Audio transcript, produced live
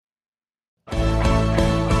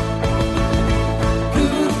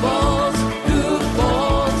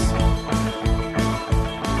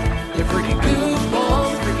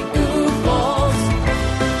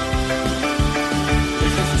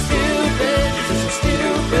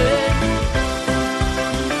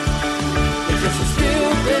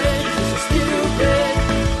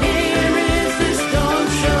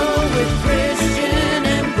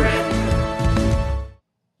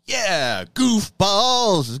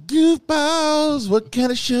Goofballs, goofballs, what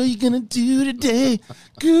kind of show you gonna do today?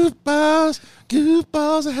 Goofballs,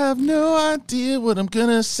 goofballs, I have no idea what I'm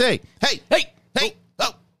gonna say. Hey, hey, hey,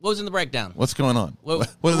 oh. What was in the breakdown? What's going on? What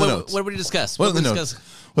are the notes? What did we discuss? What are the notes?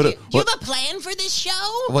 Do you have a plan for this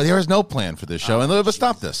show? Well, there is no plan for this show, but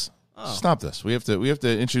stop this. Stop this. We have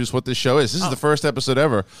to introduce what this show is. This is the first episode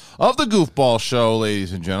ever of the Goofball Show,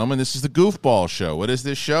 ladies and gentlemen. This is the Goofball Show. What is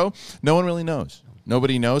this show? No one really knows.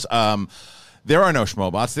 Nobody knows. There are no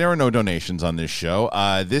schmobots. There are no donations on this show.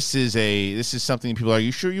 This is something people are.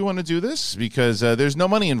 You sure you want to do this? Because there's no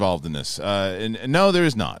money involved in this. And no, there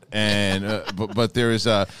is not. And but there is.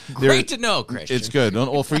 Great to know, Christian. It's good.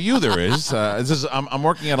 Well, for you there is. I'm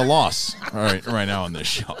working at a loss. All right now on this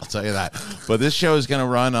show. I'll tell you that. But this show is going to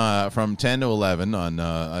run from 10 to 11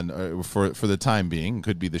 on for the time being.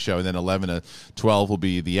 Could be the show, and then 11 to 12 will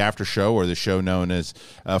be the after show, or the show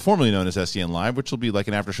formerly known as SEN Live, which will be like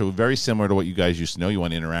an after show very similar to what you guys used to know. You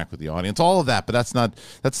want to interact with the audience, all of that, but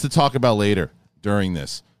that's to talk about later during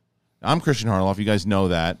this. I'm Christian Harloff. You guys know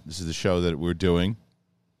that. This is the show that we're doing,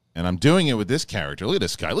 and I'm doing it with this character. Look at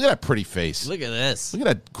this guy. Look at that pretty face. Look at this. Look at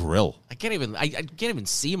that grill. I can't even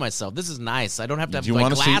see myself. This is nice. I don't have to have Do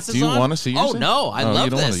glasses on. you want to see yourself? Oh, no. I love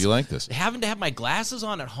this. You like this. Having to have my glasses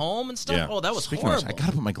on at home and stuff. Yeah. Oh, that was Speaking horrible. of which, I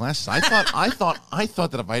gotta put my glasses. I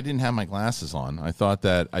thought that if I didn't have my glasses on, I thought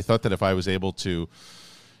that if I was able to,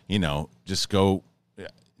 just go,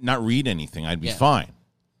 not read anything, I'd be fine.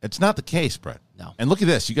 It's not the case, Brett. No. And look at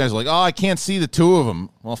this. You guys are like, oh, I can't see the two of them.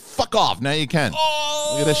 Well, fuck off. Now you can.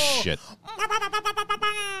 Oh! Look at this shit.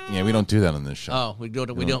 Yeah, we don't do that on this show. Oh, we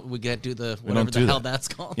can't do the whatever the hell that's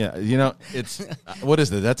called. Yeah, it's what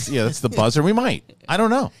is it? That's the buzzer. We might. I don't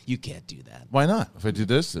know. You can't do that. Why not? If I do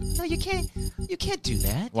this, no, you can't. You can't do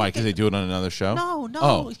that. Why? Because they do it on another show. No.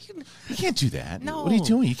 Oh, you can't do that. No. What are you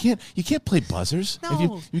doing? You can't play buzzers.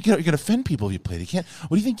 No. If you're gonna offend people if you play. You can't.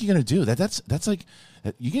 What do you think you're gonna do? That's like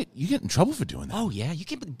you get in trouble for doing that. Oh yeah, you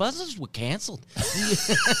can't. Buzzers were canceled.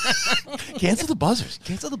 Cancel the buzzers.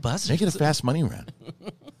 Cancel the buzzers. Make it a fast money round.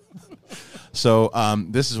 So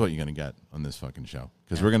this is what you're going to get on this fucking show,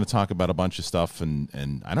 because we're going to talk about a bunch of stuff,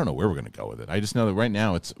 and I don't know where we're going to go with it. I just know that right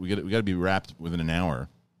now we got to be wrapped within an hour.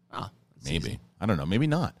 Oh, maybe. Easy. I don't know. Maybe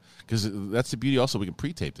not, because that's the beauty. Also, we can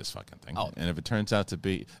pre-tape this fucking thing. Oh. And if it turns out to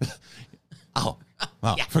be...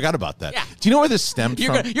 Yeah. Forgot about that. Yeah. Do you know where this stemmed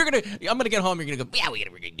from? I'm gonna get home. You're gonna go. Yeah, we're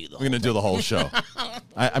gonna do the. We're gonna do the whole show.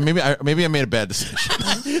 Maybe I made a bad decision.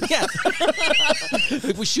 Yeah.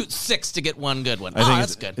 If we shoot 6 to get one good one. I think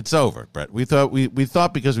that's good. It's over, Brett. We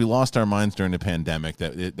thought because we lost our minds during the pandemic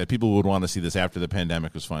that people would want to see this after the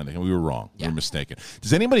pandemic was finally. And we were wrong. Yeah. We were mistaken.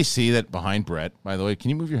 Does anybody see that behind Brett? By the way, can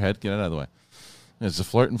you move your head? Get out of the way. It's the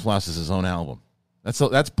Flirt and Floss is his own album.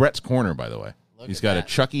 That's Brett's corner, by the way. He's got a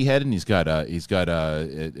Chucky head, and he's got a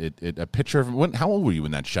picture of him. How old were you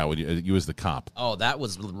in that shot when you was the cop? Oh, that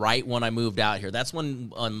was right when I moved out here. That's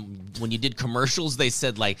when you did commercials, they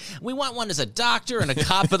said, like, we want one as a doctor and a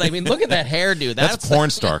cop. But I mean, look at that hairdo. That's porn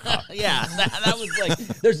star cop. Yeah, that was like,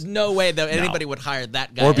 there's no way that anybody would hire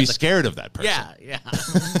that guy. Or be scared of that person. Yeah.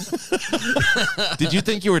 Did you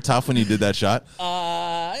think you were tough when you did that shot?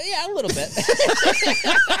 Yeah, a little bit.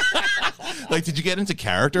 Like, did you get into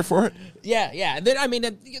character for it? Yeah. And then, I mean,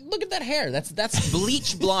 look at that hair. That's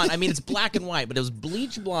bleach blonde. I mean, it's black and white, but it was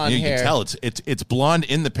bleach blonde hair. You can tell it's blonde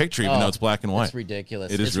in the picture, even though it's black and white. It's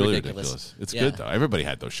ridiculous. It's really ridiculous. It's good though. Everybody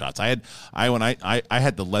had those shots. I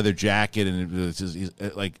had the leather jacket, and it was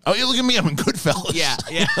just, like, oh, you look at me, I'm in Goodfellas. Yeah.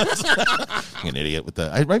 I'm an idiot with the.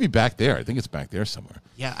 I might be back there. I think it's back there somewhere.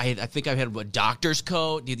 Yeah, I think I had a doctor's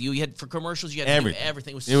coat. You had for commercials. You had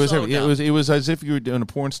everything. It was as if you were doing a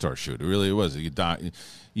porn star shoot. It really was.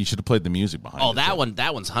 You should have played the music behind it. Oh, that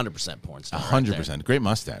one's 100% porn star. 100%. Great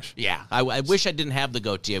mustache. Yeah, I wish I didn't have the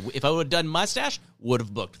goatee. If I would have done mustache, would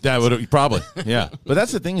have booked. That would have probably. Yeah, but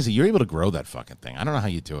that's the thing is that you're able to grow that fucking thing. I don't know how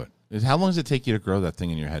you do it. How long does it take you to grow that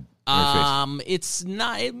thing in your head? It's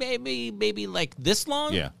not. It maybe like this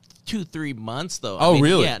long. Yeah. 2-3 months though. Oh,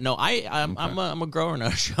 really? Yeah. No, I'm a grower in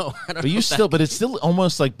our show. But it still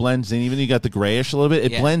almost like blends in. Even though you got the grayish a little bit,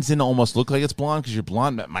 it blends in to almost look like it's blonde because you're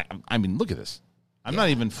blonde. I mean, look at this. I'm not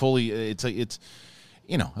even fully. It's I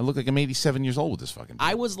look like I'm 87 years old with this fucking thing.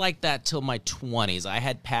 I was like that till my 20s. I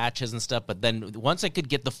had patches and stuff, but then once I could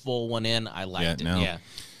get the full one in, I liked it. No. Yeah.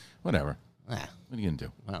 Whatever. What are you gonna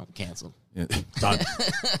do? Well, canceled. Yeah, done.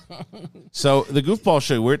 So the Goofball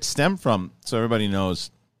Show, where it stemmed from, so everybody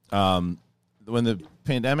knows. When the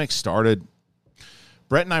pandemic started,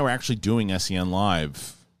 Brett and I were actually doing SEN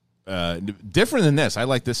Live. Different than this. I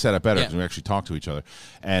like this setup better because we actually talk to each other.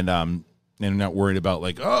 And I'm not worried about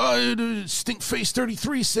like, Stinkface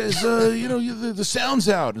 33 says, the sound's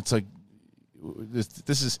out. It's like,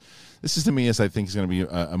 this is to me, as I think is going to be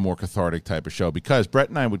a more cathartic type of show, because Brett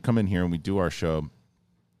and I would come in here and we do our show,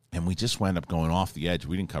 and we just wind up going off the edge.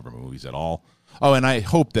 We didn't cover movies at all. Oh, and I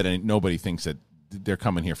hope that nobody thinks that they're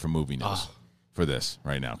coming here for movie news. For this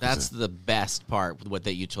right now. That's the best part with what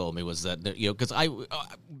that you told me was that, because I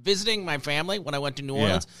visiting my family when I went to New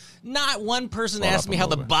Orleans, not one person asked me how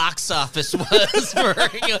the box office was for,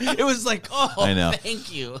 it was like, I know.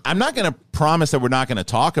 Thank you. I'm not going to promise that we're not going to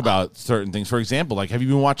talk about certain things. For example, like, have you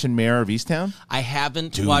been watching Mayor of Easttown? I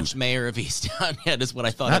haven't watched Mayor of Easttown yet, is what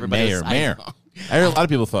I thought. Not everybody Mayor. I heard a lot of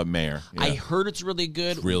people thought Mayor. Yeah. I heard it's really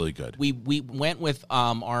good. It's really good. We went with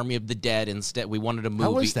Army of the Dead instead. We wanted a movie.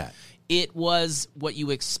 How was that? It was what you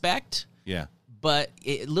expect. Yeah. But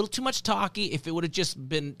a little too much talky. If it would have just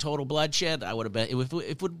been total bloodshed, I would have been. If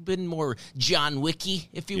it would have been more John Wicky,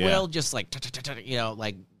 if you will, just like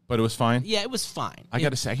like. But it was fine. Yeah, it was fine. I got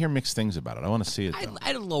to say, I hear mixed things about it. I want to see it. I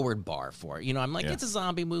had a lowered bar for it. I'm like, it's a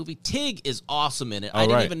zombie movie. Tig is awesome in it. Oh, I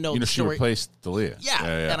didn't even know the she story. replaced Dalia.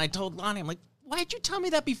 Yeah, and I told Lonnie, I'm like, why did you tell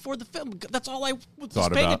me that before the film? That's all I was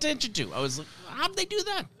paying attention to. I was like, how did they do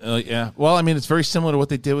that? Yeah. Well, I mean, it's very similar to what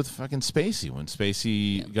they did with fucking Spacey. When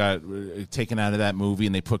Spacey got taken out of that movie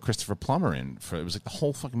and they put Christopher Plummer in, it was like the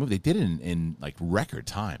whole fucking movie. They did it in like record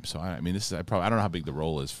time. So, I mean, I don't know how big the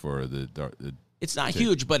role is for the it's not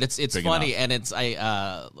huge, but it's funny. Enough.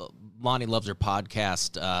 And Lonnie loves her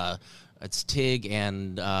podcast. It's Tig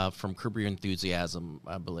and from Curb Your Enthusiasm,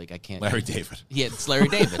 I believe. I can't. Larry David. Yeah, it's Larry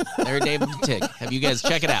David. Larry David and Tig. Have you guys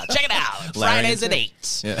check it out? Check it out. Fridays at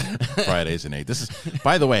 8. Yeah, Fridays at 8. This is,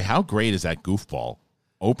 by the way, how great is that goofball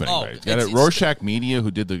opening? Oh, right? You got it. Rorschach Media,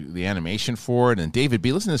 who did the animation for it, and David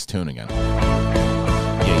B. Listen to this tune again.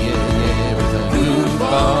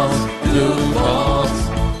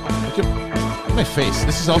 Goofballs. Look at my face.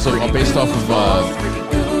 This is also based off of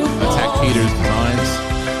Attack Peter's designs.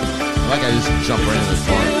 Like I just jump right into the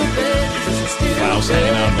corner. Klaus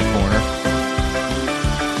hanging out in the corner.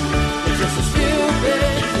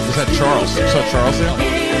 Is that Charles? You saw Charles there?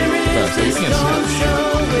 You can't see it.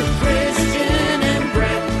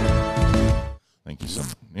 Thank you so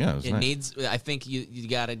much. Yeah, it nice. Needs. I think you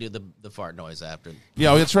got to do the fart noise after.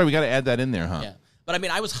 Yeah, that's right. We got to add that in there, huh? Yeah. But I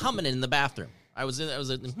mean, I was humming in the bathroom. I was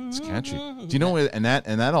like, it's catchy. Do you know and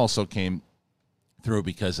that also came through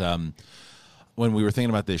because when we were thinking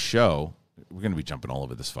about this show, we're going to be jumping all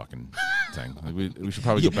over this fucking thing. We should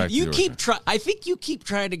probably go back to I think you keep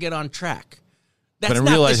trying to get on track. But I'm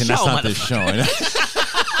realizing that's not this show.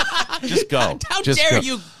 Just go. How just dare go.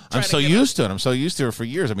 you? I'm so used to it. I'm so used to it for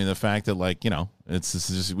years. I mean, the fact that this is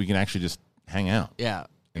just, we can actually just hang out. Yeah.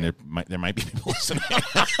 And there might be people listening.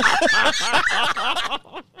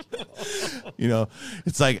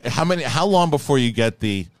 It's like how long before you get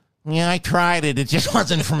the I tried it. It just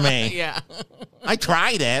wasn't for me. Yeah. I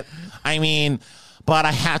tried it. I mean, but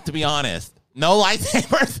I have to be honest. No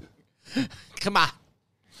lightsabers. Come on.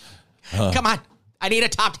 Come on. I need a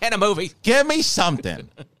top 10 of movies. Give me something.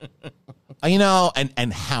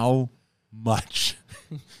 And how much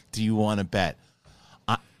do you want to bet?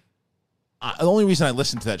 The only reason I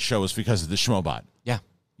listened to that show was because of the Schmobot. Yeah.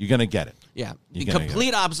 You're going to get it. Yeah. The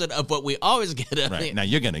complete opposite of what we always get. Right. Now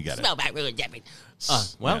you're going to get it. Smell back really get me.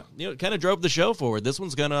 It kind of drove the show forward. This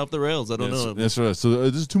one's kind of off the rails. I don't know. That's right. So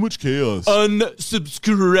there's too much chaos.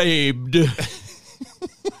 Unsubscribed.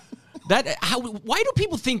 Why do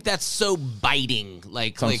people think that's so biting?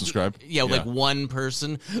 Unsubscribe? Like one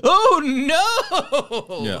person. Oh,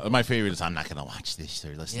 no. Yeah. My favorite is I'm not going to watch this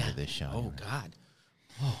or listen to this show. Oh, God.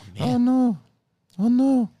 Oh, man. Oh,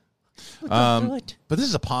 no. But this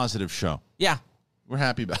is a positive show. Yeah. We're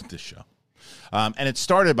happy about this show. And it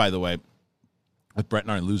started, by the way, with Brett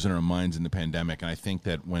and I losing our minds in the pandemic. And I think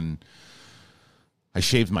that when I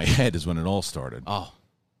shaved my head is when it all started. Oh.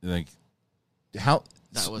 Like, how...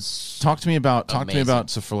 That was Talk to me about amazing.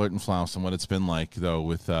 Flirt and Flouse and what it's been like, though,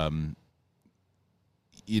 with...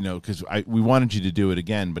 because we wanted you to do it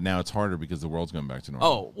again, but now it's harder because the world's going back to normal.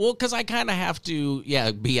 Oh, well, because I kind of have to,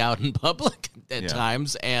 be out in public at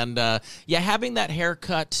times. And, having that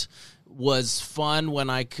haircut was fun when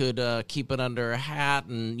I could keep it under a hat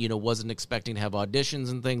and, wasn't expecting to have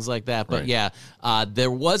auditions and things like that. But,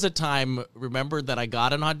 there was a time, remember, that I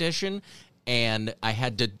got an audition and I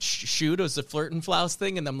had to shoot. It was a Flirt and Flouse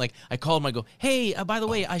thing. And I'm like, I called them. I go, hey, by the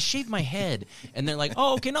way, I shaved my head. And they're like,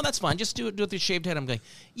 oh, okay, no, that's fine. Just do it with your shaved head. I'm like,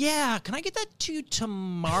 yeah, can I get that to you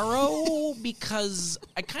tomorrow? Because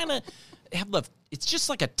I kind of have it's just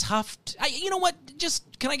like a tuft. You know what?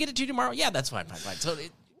 Just, can I get it to you tomorrow? Yeah, that's fine. So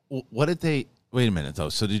what did they, wait a minute, though.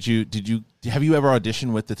 So have you ever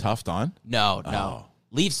auditioned with the tuft on? No.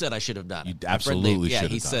 Leaf said I should have done it. You absolutely should have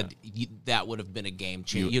done he said that would have been a game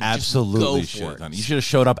changer. You absolutely should have done it. You should have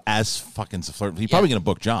showed up as fucking Zaflirt. You're probably going to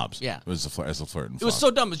book jobs. Yeah. It was as Zaflirt and It was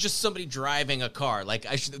so dumb. It's just somebody driving a car. Like,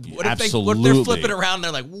 what if Absolutely. they're flipping around and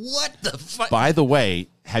they're like, what the fuck? By the way,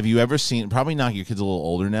 have you ever seen, probably not, your kid's a little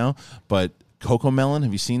older now, but Coco Melon,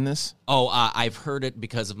 have you seen this? Oh, I've heard it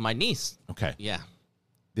because of my niece. Okay. Yeah.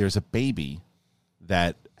 There's a baby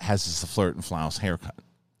that has this Zaflirt and Flouse haircut.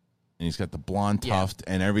 And he's got the blonde tuft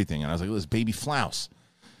and everything. And I was like, "Oh, this baby Flouse."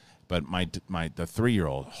 But the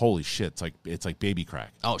 3-year-old, holy shit, it's like baby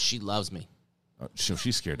crack. Oh, she loves me.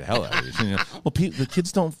 She's scared the hell out of you. Well, the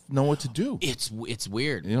kids don't know what to do. It's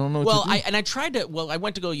weird. You don't know what to do. I tried to. Well, I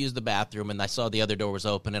went to go use the bathroom, and I saw the other door was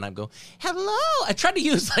open, and I go, "Hello." I tried to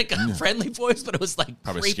use like a friendly voice, but it was like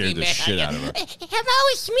probably creepy, scared the man. shit out of her. Hello,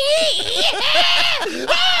 it's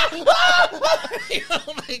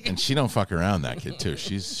me. And she don't fuck around, that kid too.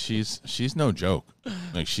 She's no joke.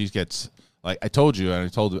 Like, she gets, like I told you, and I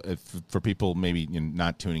told for people maybe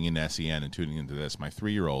not tuning into SEN and tuning into this, my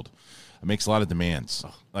 3-year-old makes a lot of demands.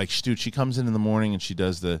 Like, dude, she comes in the morning and she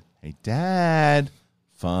does the, "Hey, Dad,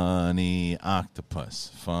 funny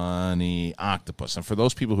octopus, funny octopus." And for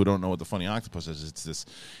those people who don't know what the funny octopus is,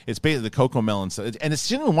 it's basically the Coco Melon stuff. And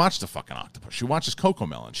she didn't even watch the fucking octopus. She watches Coco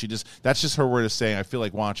Melon. That's just her way of saying, I feel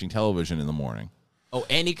like watching television in the morning. Oh,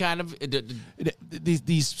 any kind of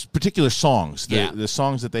these particular songs, the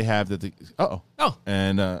songs that they have that they,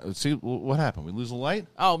 and see what happened. We lose the light.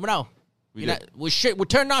 Oh no. We're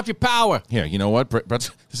turning off your power. Yeah, you know what?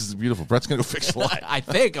 Brett's, this is beautiful. Brett's going to go fix the light. I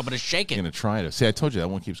think I'm going to shake it. I'm going to try to. See, I told you that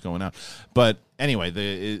one keeps going out. But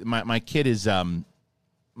anyway, my kid is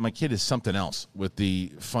something else with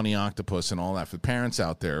the funny octopus and all that. For the parents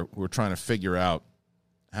out there who are trying to figure out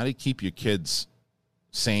how to keep your kids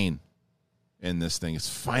sane in this thing, it's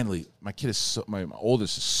finally, my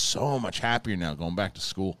oldest is so much happier now going back to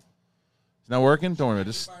school. It's not working? Don't worry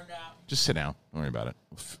about it. Just sit down. Don't worry about it.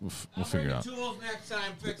 We'll figure it out. Tools next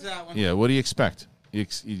time. Fix that one. Yeah. What do you expect?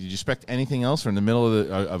 Did you expect anything else? Or in the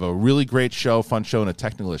middle of a really great show, fun show, and a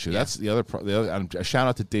technical issue? Yeah. That's the other. A shout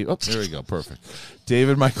out to Dave. Oh, there we go. Perfect.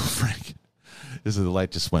 David Michael Frank. The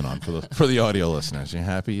light just went on for the audio listeners. You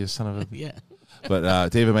happy, you son of a? Yeah.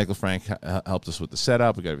 But David Michael Frank helped us with the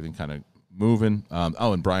setup. We got everything kind of moving.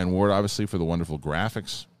 And Brian Ward, obviously, for the wonderful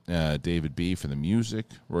graphics. David B. for the music.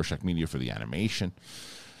 Rorschach Media for the animation.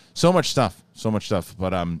 So much stuff.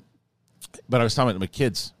 But I was talking about my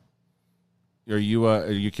kids. Are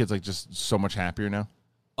your kids like just so much happier now?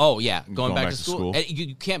 Oh yeah, going back to school.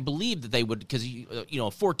 You can't believe that they would, because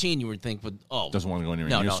 14 you would think doesn't want to go anywhere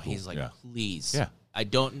near school. He's like, please. Yeah. I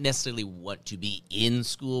don't necessarily want to be in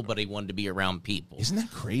school, but I wanted to be around people. Isn't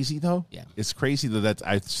that crazy though? Yeah. It's crazy that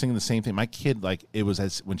I sing the same thing. My kid, like, it was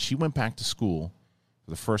as when she went back to school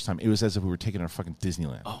for the first time, it was as if we were taking her to fucking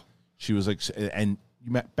Disneyland. Oh. She was like, and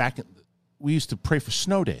you met we used to pray for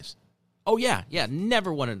snow days. Oh yeah,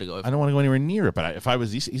 never wanted to go. I don't want to go anywhere near it, but if I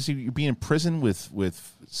was, you see, you're being in prison with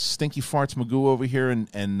Stinky Farts Magoo over here,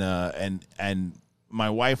 and my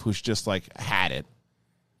wife who's just like had it.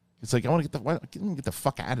 It's like, I want to get the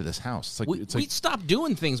fuck out of this house. It's like we stopped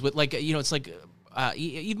doing things with, like, it's like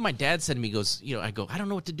even my dad said to me, he goes, I go, I don't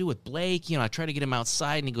know what to do with Blake. I try to get him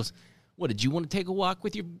outside, and he goes, what, did you want to take a walk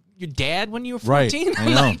with your dad when you were 14?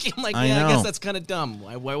 Right. I'm like, I guess that's kind of dumb.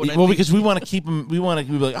 Why would I? Well, because we want to keep him. We want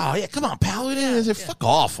to be like, oh yeah, come on, pal. Fuck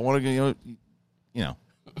off. I want to go,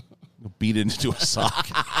 beat it into a sock.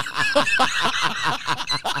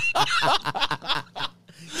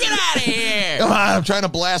 Get out of here! Come on, I'm trying to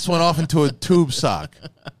blast one off into a tube sock.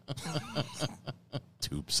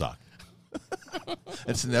 Tube sock.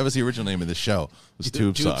 That was the original name of the show. It was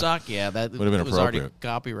Tube Sock. Tube Sock, yeah, that would have been appropriate. Already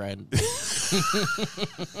copyrighted.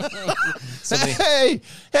 Hey!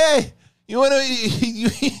 You gonna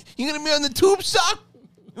be on the Tube Sock?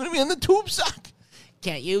 You wanna be on the Tube Sock?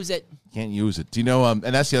 Can't use it. Can't use it. Do you know? And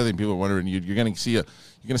that's the other thing people are wondering. You're gonna see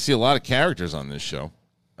a lot of characters on this show.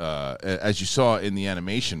 As you saw in the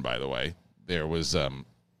animation, by the way, there was a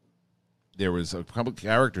couple of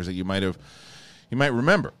characters that you might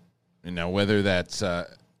remember. And now whether that's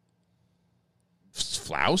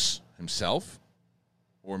Flouse himself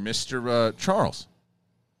or Mr. Charles.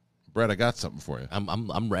 Brett, I got something for you.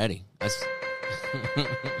 I'm ready.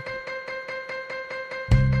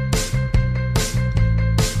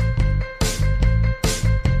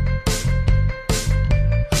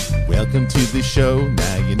 Welcome to the show.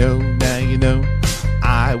 Now you know.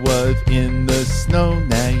 I was in the snow.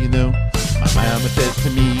 Now you know. My mama said to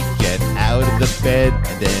me, get out of the bed.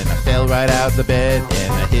 And then I fell right out of the bed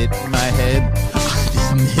and I hit my head.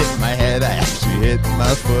 I didn't hit my head. I actually hit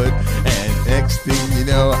my foot, and next thing you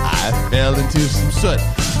know, I fell into some soot.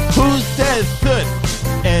 Who says soot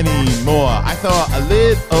anymore? I saw a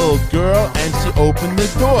little girl, and she opened the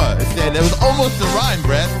door. It said, it was almost a rhyme,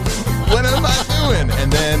 Brett. What am I doing?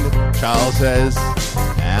 And then Charles says,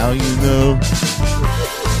 now you know.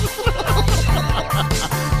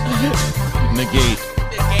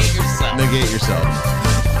 Negate yourself.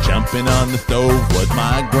 Jumping on the stove was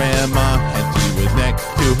my grandma, and she was next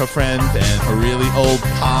to her friend and her really old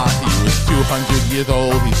pa. He was 200 years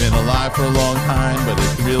old. He's been alive for a long time, but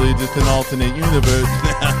it's really just an alternate universe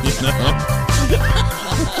now, you know.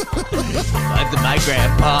 My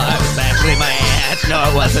grandpa was actually my aunt.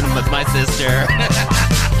 No, it wasn't. It was my sister.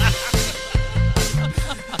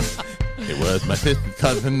 It was my sister's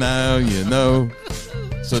cousin now, you know.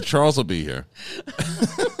 So Charles will be here.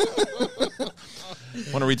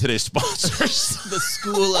 Want to read today's sponsors? The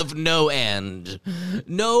School of No End.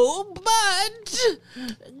 No, but...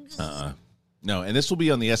 No, and this will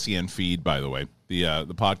be on the SEN feed, by the way, the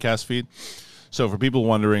podcast feed. So for people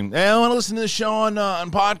wondering, hey, I want to listen to the show on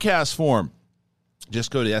podcast form,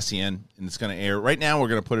 just go to SEN, and it's going to air. Right now, we're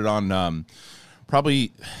going to put it on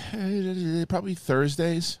probably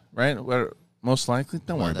Thursdays, right? Most likely.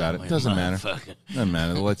 Don't worry about it. Doesn't matter. Doesn't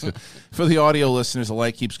matter. The light's good. For the audio listeners, the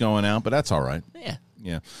light keeps going out, but that's all right.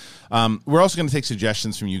 Yeah. We're also going to take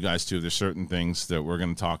suggestions from you guys, too. There's certain things that we're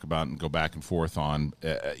going to talk about and go back and forth on.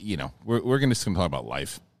 We're just going to talk about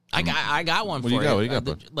life. I got one for you. What do you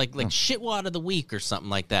got? Like shitwad of the week or something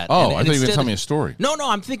like that. Oh, I thought you were going to tell me a story. No,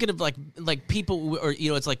 I'm thinking of like people, or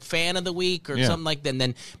it's like fan of the week or something like that. And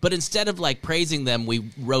then, but instead of like praising them,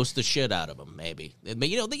 we roast the shit out of them. Maybe, but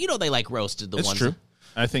they like roasted the ones. It's true.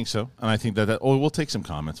 I think so, and I think that we'll take some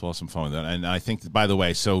comments. We'll have some fun with that. And I think, by the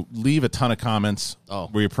way, so leave a ton of comments.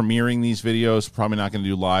 We're premiering these videos. Probably not going to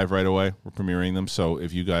do live right away. We're premiering them, so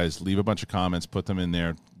if you guys leave a bunch of comments, put them in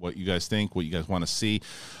there. What you guys think, what you guys want to see,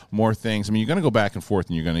 more things. I mean, you're going to go back and forth,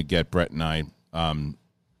 and you're going to get Brett and I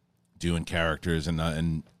doing characters, and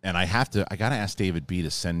I got to ask David B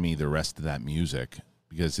to send me the rest of that music,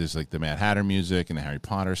 because there's like the Mad Hatter music and the Harry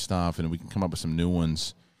Potter stuff, and we can come up with some new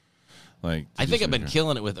ones. Like, I think I've been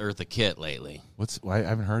killing it with Eartha Kitt lately. I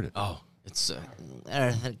haven't heard it. Oh, it's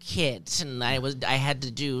Eartha Kitt, and I had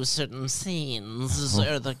to do certain scenes as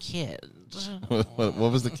Eartha Kitt. What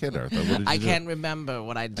was the kit, Eartha? What did you I do? Can't remember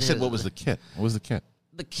what I did. I said, what was the kit? What was the kit?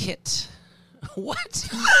 The kit. What?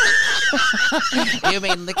 You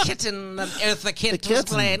mean the kitten that Eartha Kitt was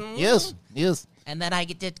playing? Yes. And then I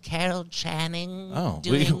did Carol Channing. Oh,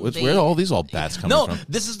 where are all these bats coming from? No,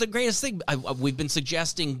 this is the greatest thing. We've been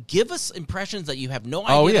suggesting, give us impressions that you have no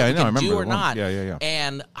idea I know. that I you can remember do or one. not. Yeah.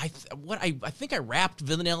 And I think I rapped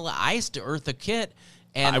Vanilla Ice to Eartha Kitt.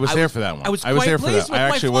 And I was there for that one. I was there for pleased that. with I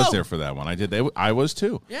my actually flow. was there for that one. I did. I was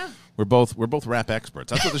too. Yeah. We're both rap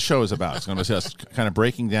experts. That's what the show is about. It's going to be us kind of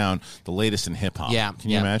breaking down the latest in hip hop. Yeah. Can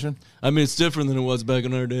you imagine? I mean, it's different than it was back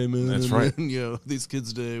in our day, man. That's right. These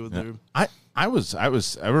kids today with their. I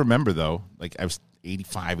remember though, like I was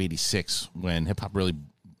 85, 86 when hip hop really,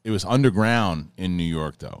 it was underground in New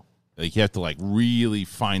York though. Like you have to like really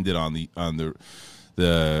find it on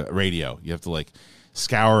the radio. You have to like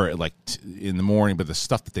scour it like in the morning, but the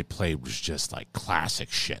stuff that they played was just like classic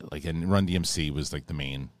shit. Like, and Run DMC was like the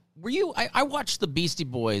main. Were you? I watched the Beastie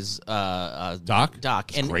Boys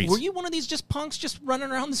doc, and great. Were you one of these just punks just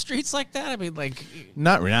running around the streets like that? I mean, like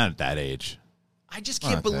not at that age. I just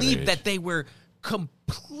can't believe that they were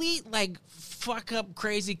complete like fuck up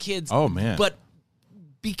crazy kids. Oh man, but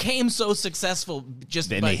became so successful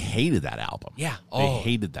just and they hated that album. Yeah, they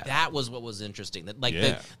hated that. That was what was interesting. That like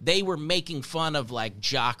they were making fun of like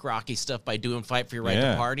jock rocky stuff by doing "Fight for Your Right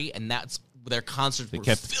to Party," and that's their concerts were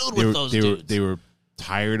filled with those dudes. They were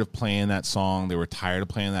tired of playing that song. They were tired of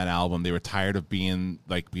playing that album. They were tired of being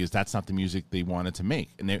like, because that's not the music they wanted to make.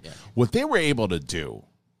 And what they were able to do,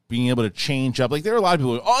 being able to change up, like there were a lot of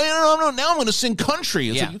people like, oh no, now I'm going to sing country.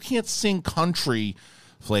 It's like, you can't sing country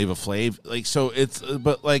Flava Flav. Like, so it's,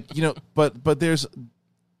 but like, but there's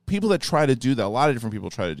people that try to do that. A lot of different people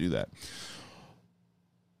try to do that.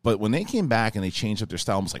 But when they came back and they changed up their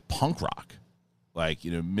style, almost like punk rock, like,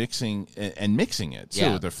 mixing and mixing it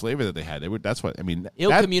too with their flavor that they had. That's what I mean.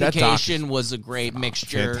 Ill Communication was a great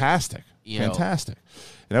mixture. Fantastic. And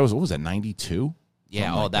that was, what was that, 92?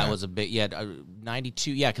 Yeah, that was a bit.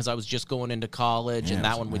 92. Yeah, because I was just going into college, and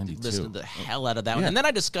that one would listen to the hell out of that one. And then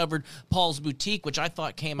I discovered Paul's Boutique, which I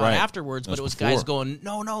thought came out afterwards, but it was guys going,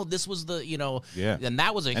 no, this was the, and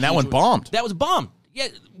that was that one bombed. That was bombed. Yeah,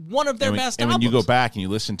 one of their best albums. And when you go back and you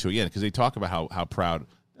listen to it, because they talk about how proud.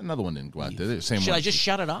 Another one didn't go out there. Should I just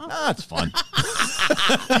shut it off? It's fun.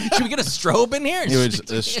 Should we get a strobe in here?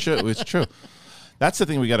 It's true. It's true. That's the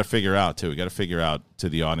thing we got to figure out too. We got to figure out to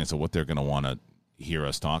the audience of what they're going to want to hear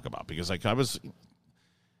us talk about, because like I was,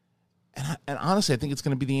 and honestly, I think it's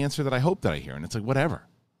going to be the answer that I hope that I hear, and it's like whatever.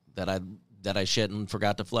 That I shit and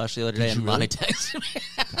forgot to flush the other day, and Monty texted me.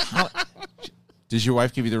 Does your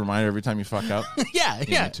wife give you the reminder every time you fuck up? Yeah.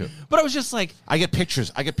 Me too. But I was just like, I get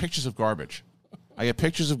pictures. I get pictures of garbage. I get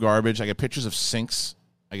pictures of sinks.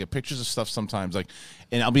 I get pictures of stuff sometimes, like,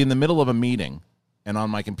 and I'll be in the middle of a meeting, and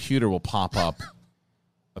on my computer will pop up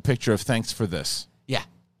a picture of thanks for this. yeah.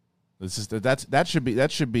 That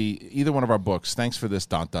should be either one of our books. Thanks for this. ...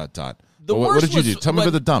 The What worst did you do? was Tell me when-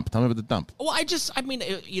 about the dump. Tell me about the dump. Well, I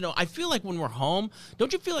feel like when we're home,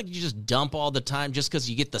 don't you feel like you just dump all the time just because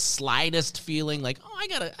you get the slightest feeling like, oh, I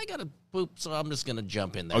gotta poop, so I'm just gonna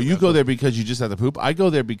jump in there. Oh, you go there because you just have to poop? I go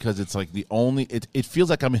there because it's like the only, it feels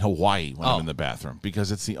like I'm in Hawaii when I'm in the bathroom,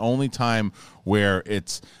 because it's the only time where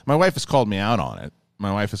my wife has called me out on it.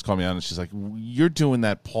 My wife has called me out and she's like, you're doing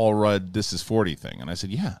that Paul Rudd, this is 40 thing. And I said,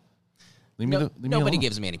 yeah. Leave me Nobody alone.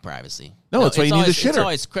 gives me any privacy. No, that's why you need the shitter. It's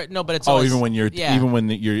always, but it's always, even when you're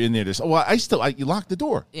in there, you lock the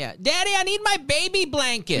door. Yeah, Daddy, I need my baby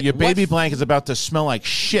blanket. Your baby blanket's about to smell like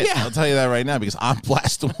shit. Yeah. I'll tell you that right now, because I'm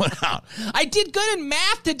blasting one out. I did good in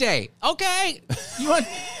math today. Okay, you want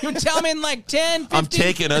tell me in like 10, 15? I'm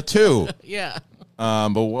taking a 2. Yeah.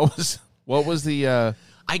 But what was the?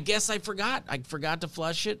 I guess I forgot. I forgot to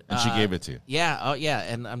flush it. And she gave it to you. Yeah. Oh, yeah.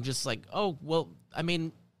 And I'm just like, oh, well. I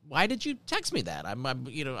mean, why did you text me that? I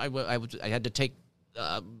had to take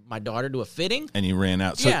my daughter to a fitting, And you ran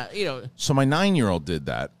out. So, yeah. So my 9-year-old did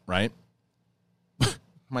that, right?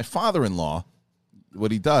 My father-in-law,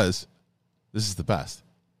 what he does, this is the best.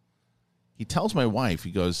 He tells my wife,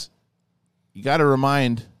 he goes, you got to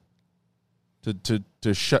remind to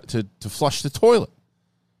flush the toilet.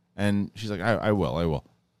 And she's like, I will.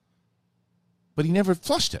 But he never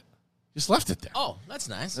flushed it. Just left it there. Oh, that's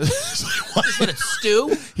nice. Just let it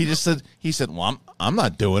stew. He said, well, I'm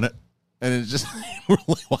not doing it. And it's just, we're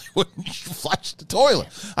like, why wouldn't you flush the toilet?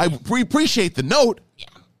 We appreciate the note. Yeah.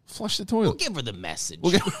 Flush the toilet. We'll give her the message.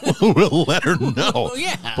 We'll let her know.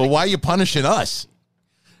 Yeah. But why are you punishing us?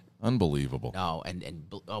 Unbelievable. No, and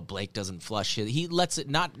Blake doesn't flush it. He lets it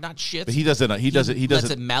not shit. But he does it. He does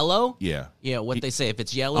it mellow. Yeah. Yeah. What they say, if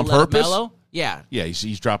it's yellow, On let purpose? it mellow. Yeah. Yeah.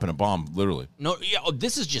 He's dropping a bomb, literally. No. Yeah. Oh,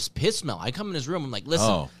 this is just piss smell. I come in his room. I'm like,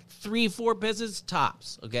 listen, 3-4 pisses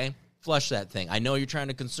tops. Okay, flush that thing. I know you're trying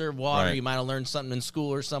to conserve water. Right. You might have learned something in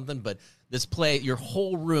school or something, but your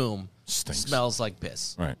whole room Stinks. smells like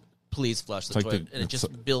piss. Right. Please flush the like toilet, and it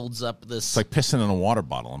just builds up this. It's like pissing in a water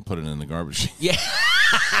bottle and putting it in the garbage. Yeah.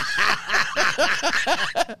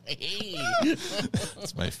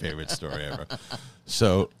 That's my favorite story ever.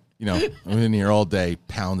 So, I'm in here all day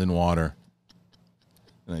pounding water.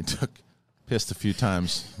 And I pissed a few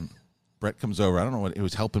times. Brett comes over. I don't know what, he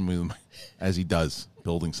was helping me with as he does,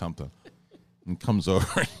 building something. And comes over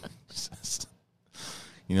and says,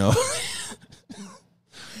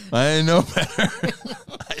 I didn't know better.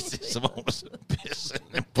 I see someone was pissing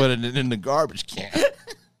and putting it in the garbage can.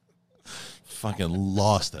 Fucking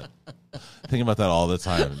lost it. Think about that all the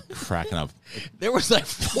time, cracking up. There was like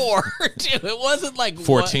 4 too. It wasn't like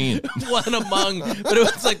 14. One among, but it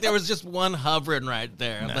was like there was just one hovering right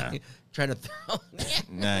there. Nah. Like, trying to throw.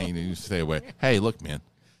 Nah, you need to stay away. Hey, look, man,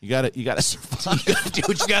 you gotta survive. You gotta do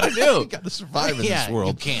what you gotta do. You gotta survive in this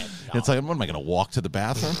world. You can't. No. It's like, what am I gonna walk to the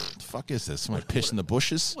bathroom? What the fuck is this? Somebody piss in the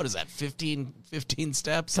bushes? What is that? 15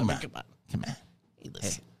 steps? Come I on. mean, come on. Come on. Hey,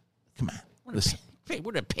 listen. Come on. Listen.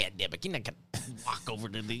 We're in a pandemic. You're not gonna walk over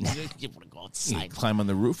to the. You want to go You outside. climb on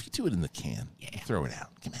the roof. You do it in the can. Yeah. You throw it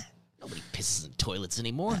out. Come on. Nobody pisses in toilets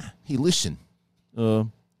anymore. Hey, listen. I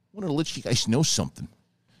wanted to let you guys know something.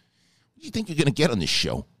 What do you think you're gonna get on this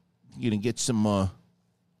show? You're gonna get some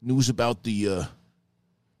news about the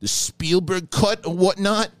Spielberg cut or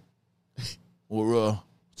whatnot, or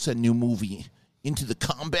what's that new movie, Into the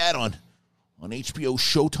Combat on HBO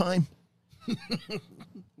Showtime?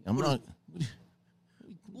 I'm not.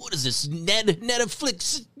 What is this?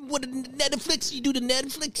 Netflix? What Netflix? You do the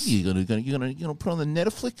Netflix? You gonna put on the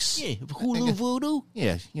Netflix? Yeah, Hulu Voodoo.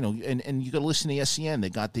 Yeah, and you gotta listen to SEN. They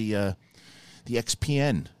got the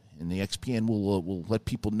XPN, and the XPN will let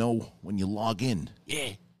people know when you log in.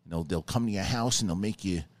 Yeah. They'll come to your house and they'll make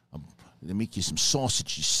you some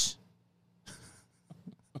sausages.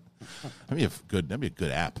 That'd be a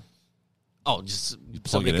good app. Oh, just You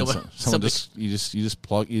plug it in. You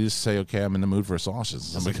just say, okay, I'm in the mood for a sausage.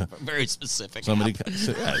 Somebody, very specific. somebody, app. yeah,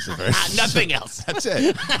 it's a very Nothing else. That's it.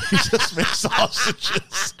 You just make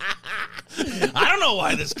sausages. I don't know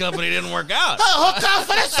why this company didn't work out. Oh, hook off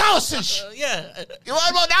for the sausage. Yeah. You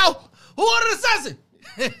want one now? Who ordered the sausage?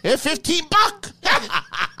 Here, $15.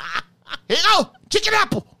 Here you go, chicken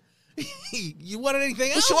apple. You wanted anything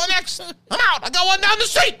What else? you want next? I'm out. I got one down the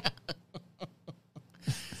street.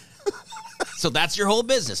 So that's your whole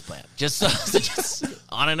business plan. Just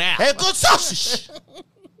on an app. Hey, good sausage.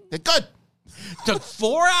 They're good. Took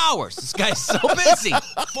 4 hours. This guy's so busy.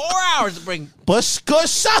 4 hours to bring. But good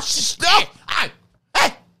sausage. No.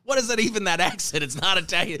 Hey. What is that even, that accent? It's not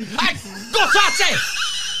Italian. Hey, go sausage.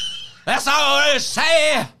 That's all I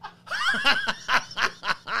say.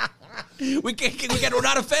 We can't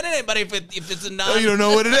not offend anybody if it's a non. Oh, you don't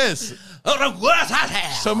know what it is. Some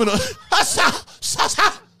Some of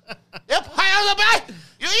the. Yep. Hi, on the back.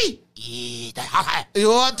 You eat. You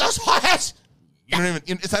want those hot. You don't even.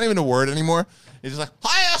 It's not even a word anymore. It's just like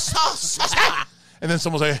hi, sausage. And then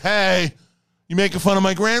someone's like, "Hey, you making fun of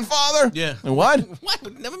my grandfather?" Yeah. And what?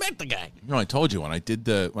 What? Never met the guy. You know, I told you when I did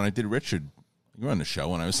Richard, you were on the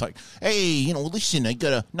show, and I was like, "Hey, listen, I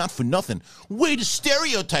got a not for nothing. Way to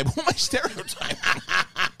stereotype. Who am I stereotyping?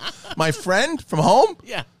 My friend from home?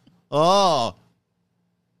 Yeah. Oh,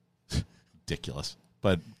 ridiculous.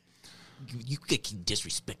 But You keep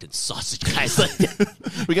disrespecting sausage guys like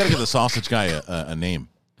that. we got to give the sausage guy a name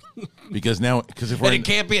because if we're And it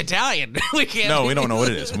can't be Italian. We can't. no, we don't know what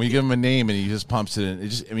it is. And we give him a name, and he just pumps it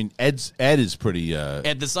in. Ed is pretty.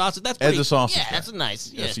 Ed the sausage. That's Ed pretty, the sausage Yeah, guy. that's a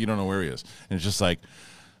nice. Yeah. So you don't know where he is, and it's just like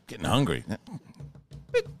getting hungry.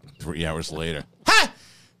 3 hours later. Hi,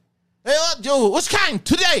 hey, what's kind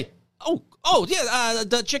today? Oh yeah.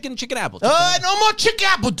 The chicken apple. No more chicken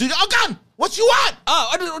apple, dude. Oh, gone. What you want? Oh,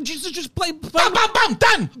 I don't just play. Bam, bam, bam,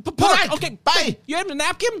 done. Pork. Okay, bye. You have a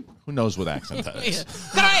napkin? Who knows what accent that is?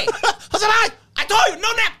 Good night. I told you,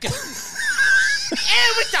 no napkin.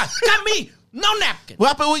 Every time, got me, no napkin. What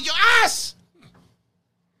happened with your ass?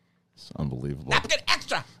 It's unbelievable. Napkin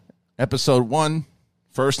extra. Episode 1,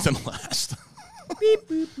 first and last. Beep,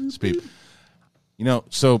 beep, beep, Beep.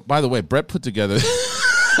 So by the way, Brett put together.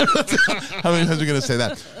 How many times are we going to say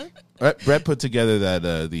that? Brett put together that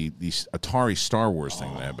the Atari Star Wars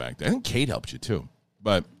thing that I had back there. I think Kate helped you too,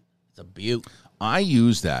 but It's a beaut. I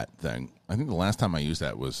used that thing. I think the last time I used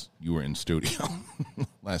that was you were in studio.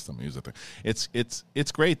 Last time I used that thing.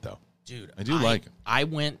 It's great though, Dude, I do like it. I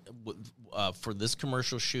went for this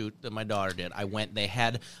commercial shoot that my daughter did. They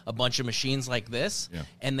had a bunch of machines like this, Yeah.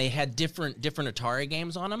 and they had different Atari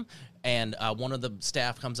games on them. And one of the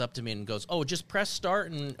staff comes up to me and goes, "Oh, just press start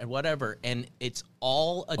and whatever." And it's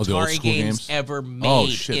all the old Atari school games ever Oh, made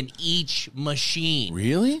shit. in each machine.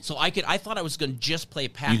 Really? So I thought I was going to just play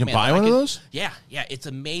Pac-Man. You can buy but I one of could- those? Yeah, it's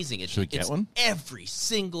amazing. Should we get one? Every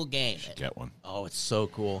single game. Get one. Oh, it's so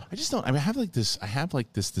cool. I just don't. I have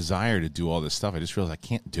like this desire to do all this stuff. I just realize I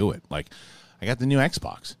can't do it. Like, I got the new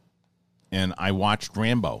Xbox, and I watched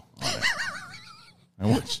Rambo on it. I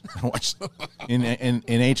watched in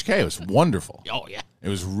HK. It was wonderful. Oh yeah. It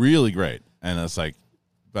was really great, and it's like,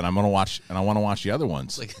 but I'm gonna watch, and I want to watch the other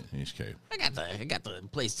ones in HK. I got the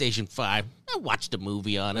PlayStation 5. I watched a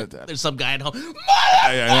movie on it. There's some guy at home.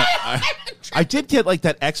 I did get like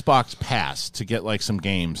that Xbox Pass to get like some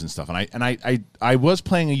games and stuff, and I was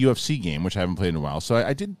playing a UFC game, which I haven't played in a while. So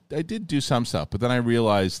I did do some stuff, but then I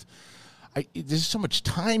realized there's so much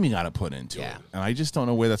time you got to put into it, and I just don't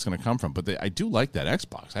know where that's going to come from. But I do like that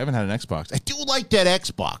Xbox. I haven't had an Xbox. I do like that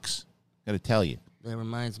Xbox. Got to tell you. That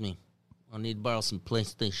reminds me. I'll need to borrow some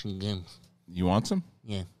PlayStation games. You want some?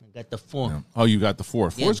 Yeah, I got the 4. Yeah. Oh, you got the 4.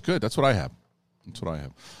 4's Yeah. good. That's what I have. You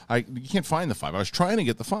can't find the 5. I was trying to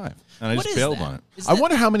get the 5, and I What just is bailed that? on it. Is I that-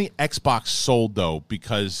 wonder how many Xbox sold though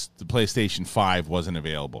because the PlayStation 5 wasn't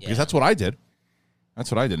available. Because Yeah. that's what I did. And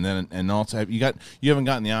then also you haven't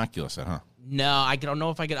gotten the Oculus yet, huh? No, I don't know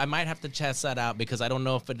if I could. I might have to test that out because I don't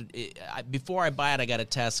know if before I buy it, I got to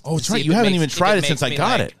test. Oh, that's to see right. if You it haven't makes- even if tried it makes since I me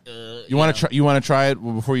got like, it. You want to try? You want to try it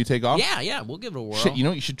before you take off? Yeah, we'll give it a whirl. Shit,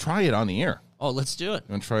 you should try it on the air. Oh, let's do it.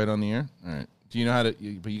 You want to try it on the air? All right. Do you know how to?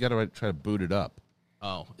 But you got to try to boot it up.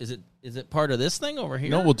 Oh, is it part of this thing over here?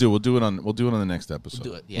 You know what we'll do it on the next episode.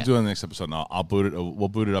 We'll do it, yeah. We'll do it on the next episode. And I'll boot it. We'll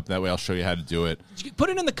boot it up that way. I'll show you how to do it. Put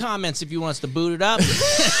it in the comments if you want us to boot it up.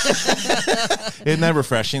 Isn't that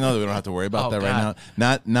refreshing though that we don't have to worry about that right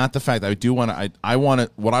now? Not the fact that I do want to. I want to.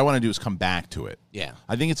 What I want to do is come back to it. Yeah.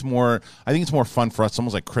 I think it's more fun for us. It's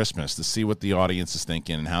almost like Christmas to see what the audience is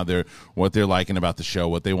thinking and what they're liking about the show,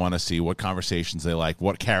 what they want to see, what conversations they like,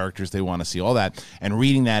 what characters they want to see, all that, and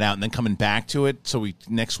reading that out and then coming back to it. So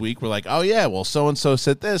next week we're like, oh yeah, well so and so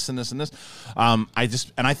said this and this and this.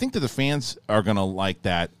 I think that the fans are gonna like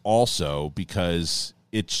that also because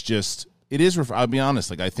it is. I'll be honest.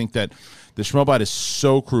 Like I think that the Schmobot is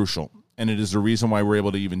so crucial, and it is the reason why we're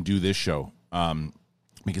able to even do this show.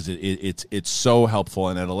 Because it's so helpful,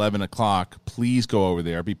 and at 11 o'clock please go over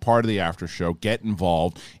there, be part of the after show, get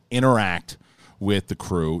involved, interact with the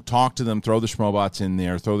crew, talk to them, throw the Schmobots in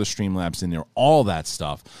there, throw the Streamlabs in there, all that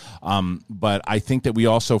stuff. But I think that we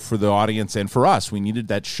also, for the audience and for us, we needed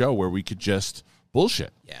that show where we could just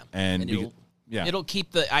bullshit. Yeah. And it'll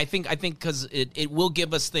keep the, I think because it will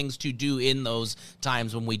give us things to do in those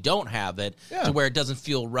times when we don't have it, to where it doesn't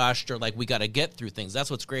feel rushed or like we got to get through things. That's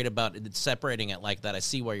what's great about it, separating it like that. I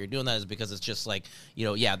see why you're doing that, is because it's just like,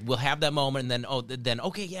 we'll have that moment and then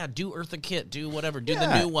okay, do Eartha Kitt, do whatever, do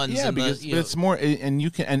the new ones. Yeah, because it's more, and you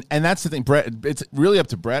can, and that's the thing, Brett, it's really up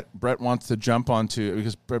to Brett. Brett wants to jump onto,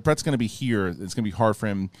 because Brett's going to be here. It's going to be hard for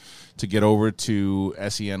him to get over to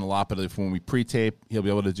SEN a lot, but if when we pre-tape, he'll be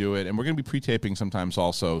able to do it. And we're going to be pre-taping sometimes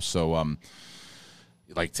also, so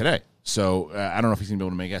like today. So I don't know if he's going to be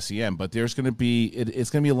able to make SEN, but there's going to be, it's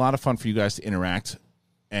going to be a lot of fun for you guys to interact.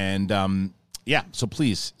 And so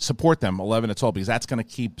please support them 11 to 12, because that's going to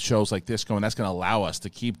keep shows like this going. That's going to allow us to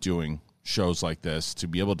keep doing shows like this, to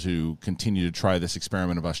be able to continue to try this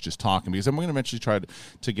experiment of us just talking, because then we're going to eventually try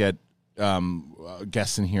to get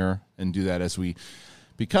guests in here and do that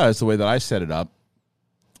because the way that I set it up,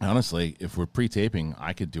 honestly, if we're pre-taping,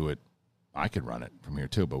 I could do it. I could run it from here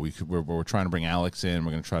too, but we're trying to bring Alex in.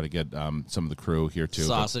 We're going to try to get some of the crew here too.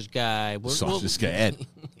 Sausage guy, Ed.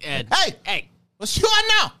 Ed. Hey, what's going on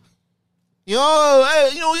now?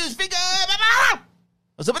 You speak.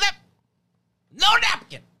 What's up with that? No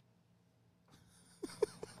napkin.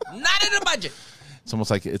 Not in the budget. It's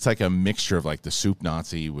almost like it's like a mixture of like the soup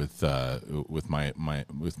Nazi with my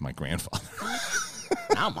grandfather.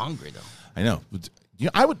 Now I'm hungry though. I know.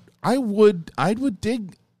 I would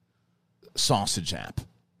dig Sausage App,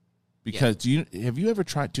 because have you ever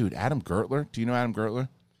tried, dude? Adam Gertler. Do you know Adam Gertler?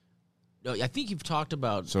 No, I think you've talked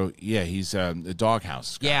about. So yeah, he's a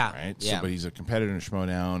Doghouse guy, right? Yeah. So, but he's a competitor in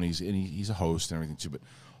Schmodown. He's a host and everything too. But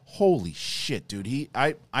holy shit, dude!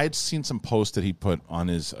 I had seen some posts that he put on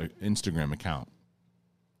his Instagram account,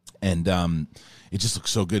 and it just looked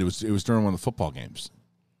so good. It was during one of the football games.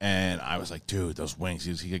 And I was like, dude, those wings.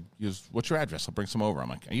 He was, what's your address? I'll bring some over. I'm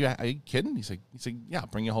like, are you kidding? He's like, yeah, I'll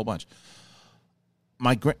bring you a whole bunch.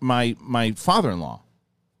 My father-in-law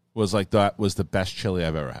was like, that was the best chili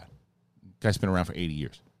I've ever had. Guy's been around for 80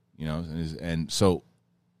 years, and so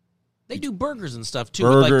they do burgers and stuff too.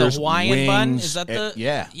 Burgers, with like the Hawaiian wings, bun. Is that the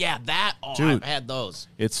yeah that? Oh, dude, I've had those.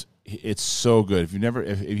 It's so good.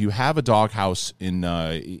 If you have a Doghouse in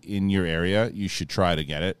your area, you should try to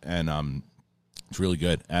get it. And it's really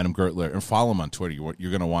good. Adam Gertler, and follow him on Twitter.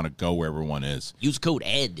 You're going to want to go wherever one is. Use code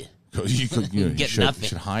ED. You get nothing. You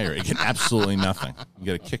should hire it. You get absolutely nothing. You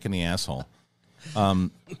get a kick in the asshole. How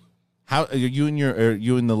are you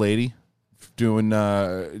and the lady doing?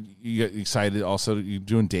 You get excited? Also, you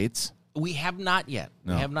doing dates? We have not yet.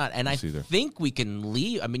 No, we have not, and I either. think we can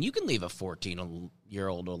leave. I mean, you can leave a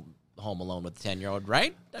 14-year-old home alone with a 10-year-old,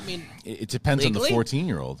 right? I mean, it depends legally? on the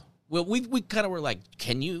 14-year-old. Well, we kind of were like,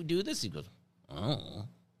 "Can you do this?" He goes, "Oh,"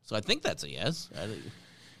 so I think that's a yes.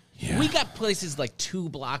 Yeah. We got places like 2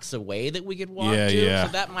 blocks away that we could walk to, yeah.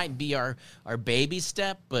 so that might be our baby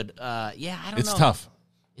step. But I don't know. It's tough.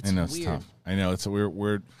 It's I know weird. it's tough. I know it's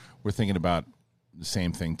we're thinking about the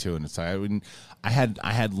same thing too. And it's I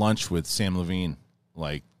had lunch with Sam Levine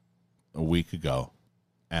like a week ago,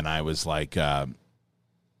 and I was like, it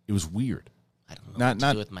was weird. I don't know what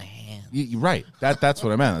to do with my hands. You're right. That's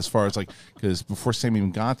what I meant. As far as like, because before Sam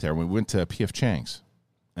even got there, we went to P.F. Chang's,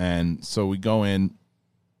 and so we go in,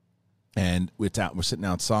 and we're sitting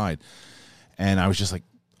outside, and I was just like,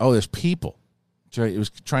 oh, there's people. It was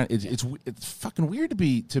trying. It's fucking weird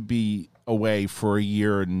to be away for a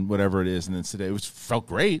year and whatever it is, and then today felt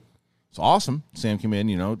great. It's awesome. Sam came in,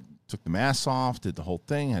 took the mask off, did the whole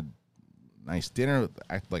thing, had a nice dinner,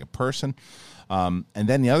 acted like a person. And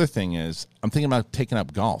then the other thing is, I'm thinking about taking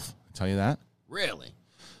up golf. I tell you that. Really?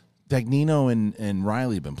 Dagnino and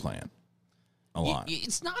Riley have been playing a lot.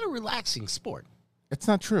 It's not a relaxing sport. It's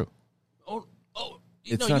not true.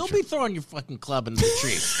 You'll be throwing your fucking club in the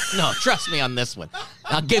tree. No, trust me on this one.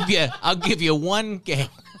 I'll give you one game.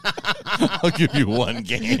 I'll give you one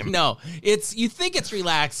game. No, you think it's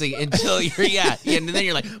relaxing until and then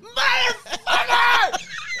you're like, motherfucker!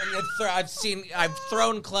 And I've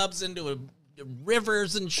thrown clubs into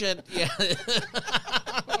rivers and shit. Yeah.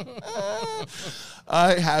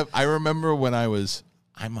 I remember when I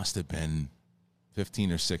must have been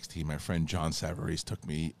 15 or 16, my friend John Savarese took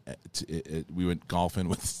me. We went golfing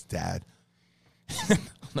with his dad. I'll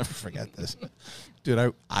never forget this,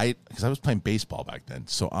 dude. Because I was playing baseball back then,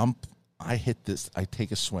 so I hit this. I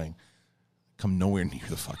take a swing, come nowhere near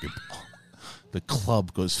the fucking ball. The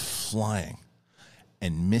club goes flying,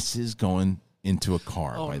 and misses going into a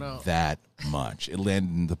car by no. that much. It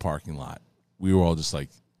landed in the parking lot. We were all just like,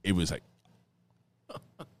 it was like,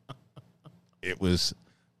 it was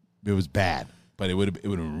bad. But it would have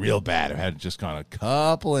been real bad if it had just gone a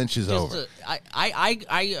couple inches over.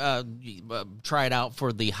 I tried out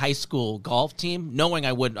for the high school golf team, knowing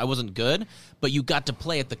I wasn't good, but you got to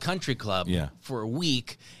play at the country club for a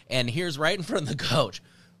week, and here's right in front of the coach,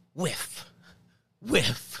 whiff,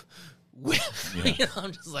 whiff, whiff. Yeah. You know,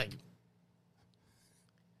 I'm just like,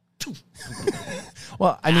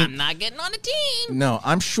 Well, I mean, I'm not getting on the team. no,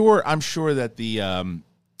 I'm sure that the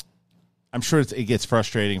I'm sure it gets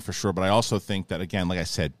frustrating for sure, but I also think that, again, like I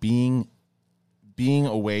said, being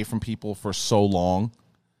away from people for so long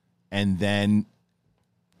and then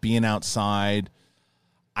being outside.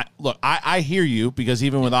 I hear you, because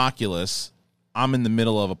even with Oculus, I'm in the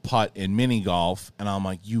middle of a putt in mini golf, and I'm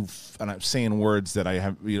like, and I'm saying words that I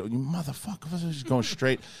have, you motherfucker, just going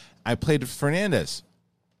straight. I played with Fernandez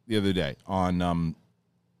the other day on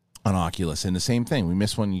Oculus, and the same thing. We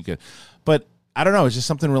missed one. But I don't know. It's just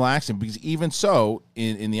something relaxing, because even so,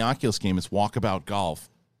 in the Oculus game, it's walkabout golf.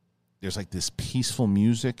 There's like this peaceful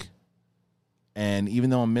music, and even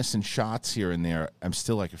though I'm missing shots here and there, I'm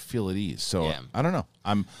still like I feel at ease. So I don't know.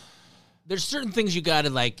 There's certain things you got to,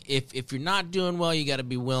 like, if you're not doing well, you got to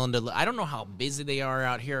be willing to. I don't know how busy they are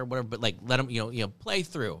out here or whatever, but like let them, play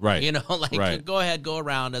through. Right. Go ahead, go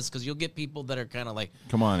around us, because you'll get people that are kind of like,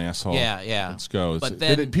 come on, asshole. Yeah. Let's go. But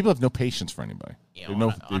then people have no patience for anybody. On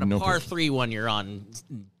a par 3 when you're on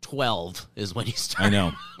 12 is when you start.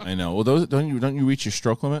 I know. Well, don't you reach your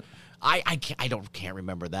stroke limit? I can't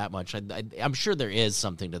remember that much. I'm sure there is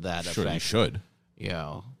something to that Sure, effect. you should.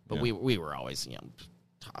 But we were always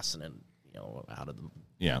tossing it out of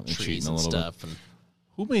the and trees cheating and a little stuff. bit. And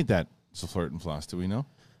Who made that Flirt and Floss? Do we know?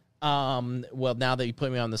 well, now that you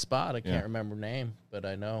put me on the spot, I can't remember her name, but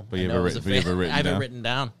I know. But you I know have it written I have down? it written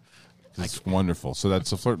down. It's wonderful. So that's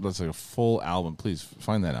That's like a full album. Please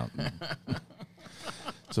find that out.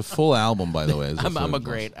 It's a full album, by the way.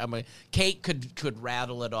 Kate could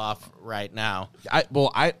rattle it off right now.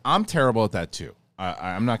 I'm terrible at that too.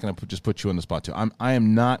 I'm not going to just put you on the spot too. I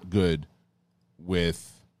am not good with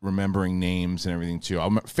remembering names and everything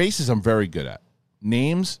too. Faces I'm very good at.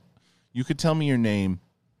 Names, you could tell me your name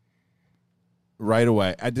right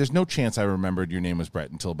away. There's no chance I remembered your name was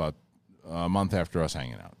Brett until about a month after us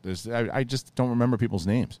hanging out. I just don't remember people's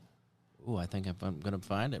names. Ooh, I think I'm going to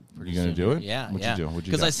find it pretty You going to soon. do it? Yeah. What'd you do?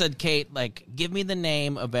 Because I said, Kate, like, give me the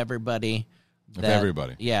name of everybody.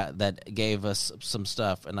 Yeah, that gave us some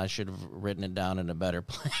stuff, and I should have written it down in a better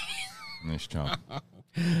place. Nice job.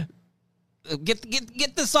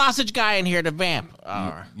 Get the sausage guy in here to vamp.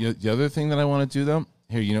 The other thing that I want to do, though,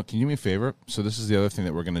 here, can you do me a favor? So this is the other thing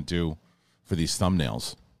that we're going to do for these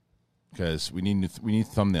thumbnails, because we need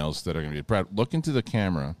thumbnails that are going to be. Brad, look into the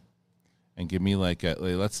camera and give me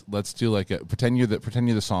let's do like pretend you're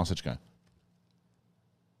the sausage guy. All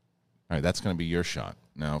right, that's going to be your shot.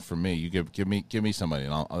 Now for me, you give me somebody,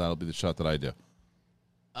 and that'll be the shot that I do.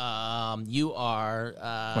 You are.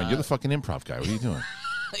 Come on, you're the fucking improv guy. What are you doing?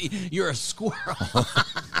 You're a squirrel.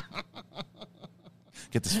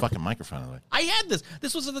 Get this fucking microphone out of the way. I had this.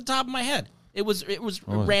 This was at the top of my head. It was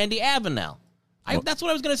Randy Avenel. That's what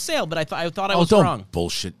I was going to say, but I thought I was wrong.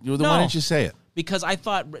 Bullshit. Why didn't you say it? Because I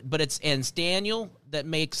thought, but it's Daniel that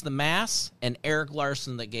makes the mass, and Eric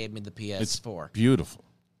Larson that gave me the PS4. It's beautiful.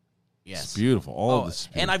 Yes, it's beautiful. All of this.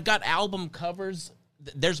 And I've got album covers.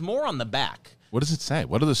 There's more on the back. What does it say?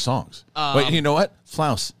 What are the songs? Wait, you know what?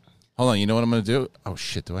 Flouse. Hold on. You know what I'm going to do? Oh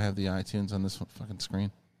shit! Do I have the iTunes on this fucking screen?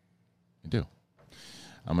 I do.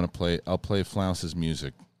 I'll play Flouse's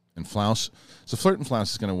music. And Flouse, so Flirt and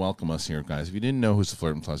Flouse is going to welcome us here, guys. If you didn't know who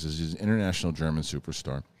Flirt and Flouse is, he's an international German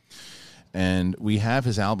superstar. And we have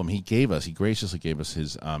his album. He graciously gave us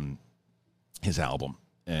his album,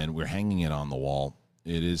 and we're hanging it on the wall.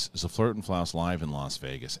 It is Flirt and Flouse live in Las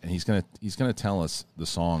Vegas, and he's gonna tell us the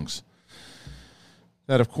songs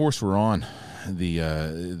that, of course, were on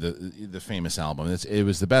the famous album. It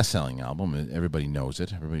was the best-selling album. Everybody knows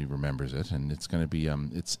it. Everybody remembers it, and it's going to be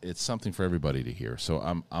it's something for everybody to hear.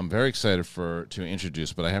 So I'm very excited to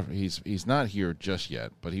introduce. But he's not here just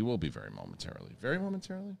yet, but he will be very momentarily. Very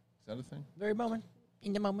momentarily. Is that a thing? Very moment.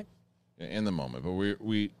 In the moment. Yeah, in the moment. But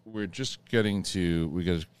we're just getting to. We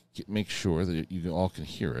got to make sure that you all can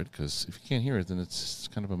hear it, because if you can't hear it, then it's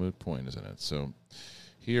kind of a moot point, isn't it? So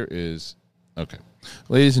here is. Okay.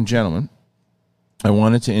 Ladies and gentlemen, I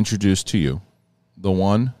wanted to introduce to you the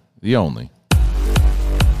one, the only.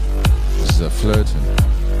 This is a Flirt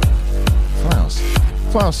and Flouse.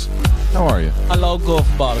 Flouse, How are you? Hello, Golf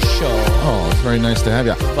Ball Show. Oh, it's very nice to have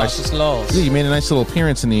you. Versus Lowe's. Yeah, you made a nice little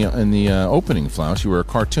appearance in the opening, Flouse. You were a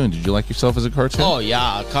cartoon. Did you like yourself as a cartoon? Oh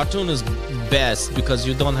yeah, cartoon is best because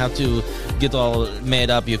you don't have to get all made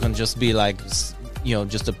up. You can just be like, just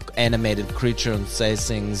an animated creature and say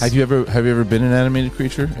things. Have you ever been an animated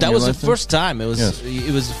creature? That was the first time. It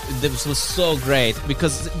was so great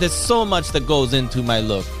because there's so much that goes into my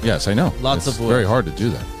look. Yes, I know. Lots it's of work. very hard to do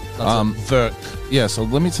that. Lots of work. Yeah, so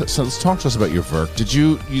let's talk to us about your work. Did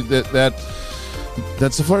you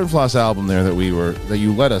that's the Flirt and Floss album there that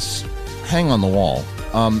you let us hang on the wall.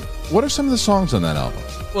 What are some of the songs on that album?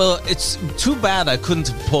 Well, it's too bad I couldn't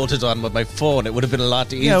have pulled it on with my phone. It would have been a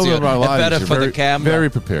lot easier. Yeah, it would have been a lot and better easier. for Very, the camera. Very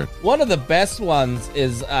prepared. One of the best ones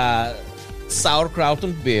is Sauerkraut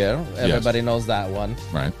and Beer. Everybody knows that one.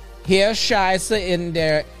 Right. Hair Scheiße in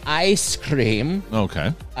their ice cream.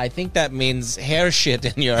 Okay. I think that means hair shit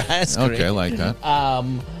in your ice cream. Okay, I like that.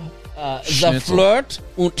 The Schnitzel. Flirt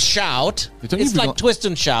und Shout. Don't you It's be like go- Twist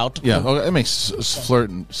and Shout. Yeah, okay, that makes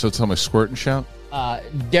flirt and so tell me squirt and shout.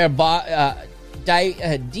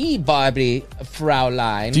 Die Barbie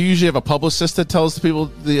Fraulein. Do you usually have a publicist that tells people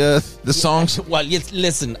the songs? Well, yes,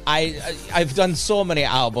 listen, I've done so many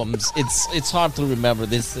albums. It's hard to remember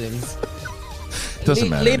these things. Doesn't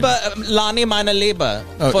matter. Lieber, Lani, meine Liebe.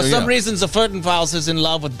 Oh, For some yeah. reason, the Furtenfaust is in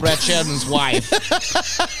love with Brett Sheridan's wife.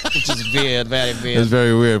 Which is weird, very weird. It's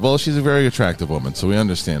very weird. Well, she's a very attractive woman, so we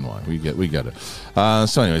understand why. We get it.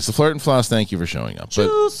 So anyways, the Flirt and Floss, thank you for showing up.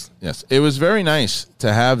 Cheers. But, yes, it was very nice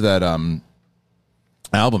to have that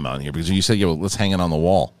album out here because you said, well, let's hang it on the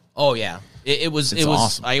wall. Oh, yeah. It was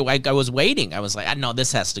awesome. I was waiting. I was like, no,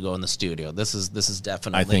 this has to go in the studio. This is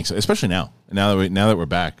definitely. I think so, especially now that we're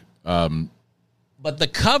back. But the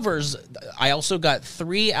covers, I also got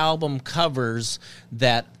 3 album covers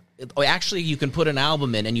that actually you can put an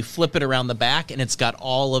album in and you flip it around the back and it's got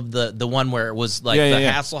all of the one where it was like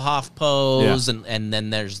Hasselhoff pose and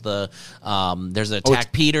then there's the there's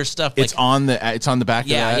Attack Peter stuff. It's on the back.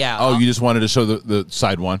 Yeah, of that? yeah. Oh, you just wanted to show the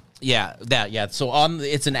side one. Yeah, that yeah. So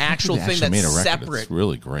it's an actual They thing actually made that's a record. separate. It's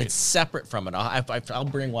really great. It's separate from it. I'll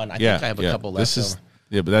bring one. I think I have a couple left over.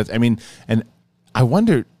 But that's and I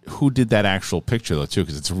wonder who did that actual picture though too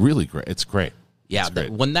because it's really great. It's great. Yeah, It's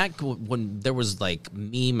great. when there was like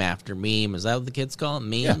meme after meme, is that what the kids call it?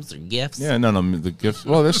 Memes or gifs? Yeah, no, the gifts.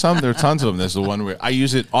 Well, there are tons of them. There's the one where I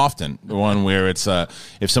use it often. The one where it's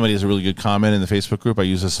if somebody has a really good comment in the Facebook group, I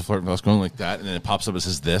use this to flirt and floss going like that, and then it pops up. It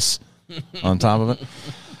says this on top of it.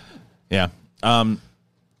 Yeah.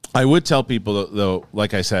 I would tell people though,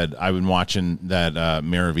 like I said, I've been watching that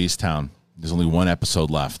Mayor of Easttown. There's only one episode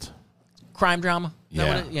left. Crime drama. Is that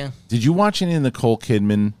Yeah. what yeah. Did you watch any of the Nicole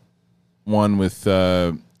Kidman one with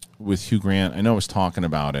Hugh Grant? I know I was talking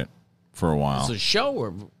about it for a while. It's a show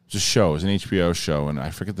or It's a show. It was an HBO show, and I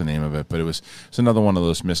forget the name of it, but it's another one of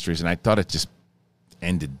those mysteries, and I thought it just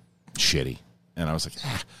ended shitty. And I was like,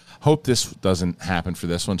 hope this doesn't happen for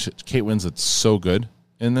this one. Kate Winslet's so good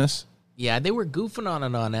in this. yeah, they were goofing on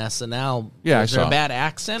it on SNL. Yeah, was I there saw. a bad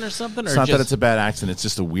accent or something? It's or not just, that it's a bad accent; it's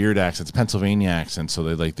just a weird accent. It's a Pennsylvania accent, so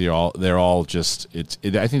they're all just. I think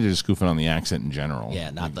they're just goofing on the accent in general.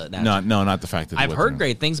 Yeah, not the not the fact that I've heard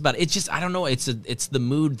great things about it. It's just I don't know. It's the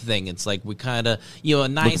mood thing. It's like we kind of a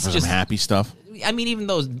looking nice for just some happy stuff. I mean, even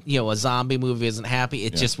though a zombie movie isn't happy,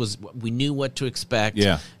 it just was. We knew what to expect.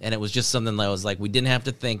 Yeah. and it was just something that was like we didn't have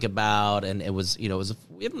to think about, and it was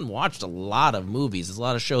we haven't watched a lot of movies, there's a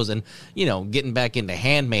lot of shows, and getting back into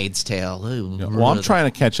Handmaid's Tale. Ooh, Well, I'm trying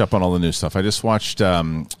to catch up on all the new stuff. I just watched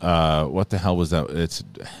what the hell was that? It's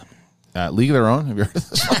League of Their Own. Have you heard of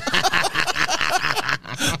this one?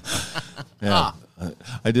 Yeah.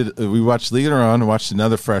 I did. We watched League of Their Own and watched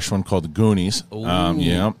another fresh one called The Goonies.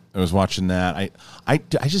 Yeah, I was watching that. I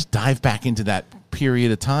just dive back into that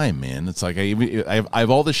period of time, man. It's like I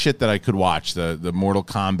have all the shit that I could watch. The Mortal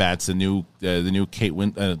Kombat's, the new not Kate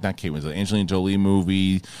Winslet, Angelina Jolie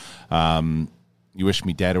movie. You Wish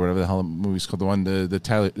Me Dead or whatever the hell the movie's called. The one the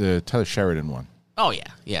Taylor Sheridan one. Oh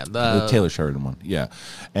yeah, The Taylor Sheridan one, yeah,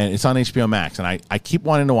 and it's on HBO Max, and I keep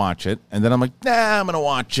wanting to watch it, and then I'm like, nah, I'm gonna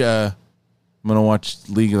watch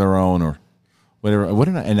League of Their Own or whatever.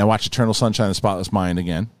 And I watched Eternal Sunshine of the Spotless Mind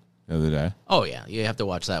again the other day. Oh yeah, you have to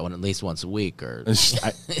watch that one at least once a week. Or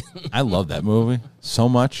I love that movie so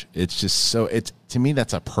much. It's just so to me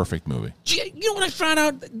that's a perfect movie. You know what I found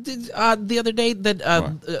out the other day that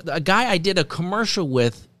a guy I did a commercial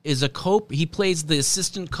with is a he plays the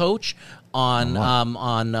assistant coach on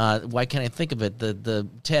why can't I think of it the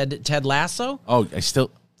Ted Lasso. Oh,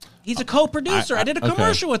 He's a co-producer. I did a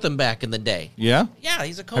commercial okay. with him back in the day. Yeah? Yeah,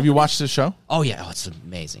 he's a co-producer. Have you watched this show? Oh, yeah. Oh, it's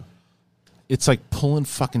amazing. it's like pulling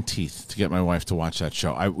fucking teeth to get my wife to watch that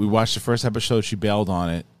show. We watched the first episode, she bailed on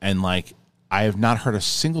it, and like I have not heard a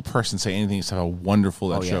single person say anything except how wonderful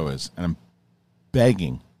that show is, and I'm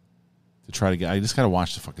begging to try to get. I just got to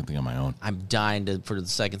watch the fucking thing on my own. I'm dying for the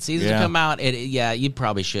second season to come out. You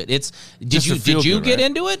probably should. Did you good, get right?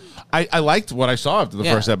 into it? I liked what I saw after the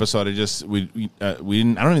first episode. We didn't.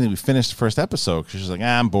 I don't even think we finished the first episode because she's like,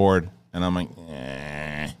 I'm bored, and I'm like,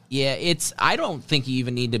 Yeah, I don't think you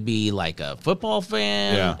even need to be like a football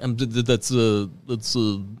fan. Yeah. That's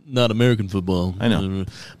not American football. I know.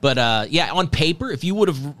 But on paper, if you would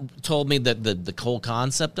have told me that the whole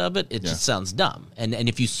concept of it, it just sounds dumb. And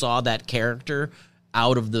if you saw that character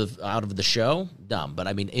out of the show, dumb. But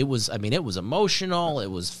I mean, it was emotional.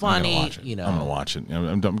 It was funny. I'm gonna watch it.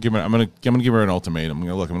 I'm gonna give her an ultimatum. I'm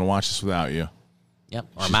gonna watch this without you. Yep,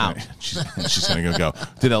 or I'm out. She's gonna go.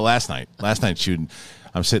 Did it last night. Last night shooting.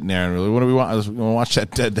 I'm sitting there and really, what do we want? I was going to watch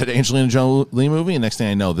that Angelina Jolie movie, and next thing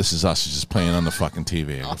I know, This Is Us is just playing on the fucking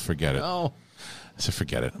TV. I go, forget it. I said,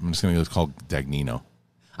 forget it. I'm just going to go call Dagnino.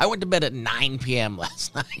 I went to bed at 9 p.m.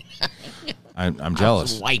 last night. I'm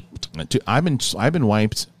jealous. I was wiped. Dude, I've been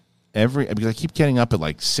wiped because I keep getting up at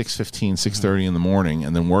like 6:15, 6:30 in the morning,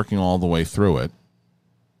 and then working all the way through it.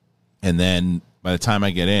 And then by the time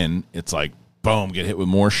I get in, it's like boom, get hit with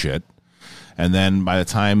more shit. And then by the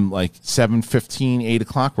time like 7:15, 8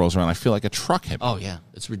 o'clock rolls around, I feel like a truck hit me. Oh yeah,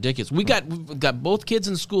 it's ridiculous. We've got both kids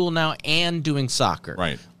in school now and doing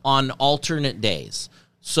soccer on alternate days.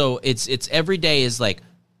 So it's every day is like,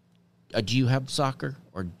 do you have soccer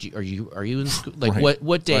or are you in school? Like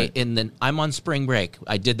what day? Right. And then I'm on spring break.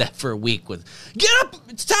 I did that for a week with get up.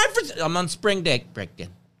 It's time for. I'm on spring break again.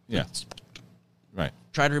 Yeah. Right.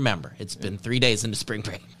 Try to remember. It's been 3 days into spring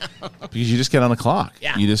break. Because you just get on the clock.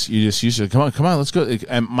 Yeah. You just use it. Come on, let's go.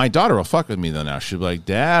 And my daughter will fuck with me though now. She'll be like,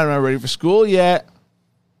 Dad, I'm not ready for school yet.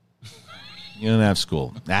 You don't have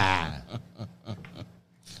school. But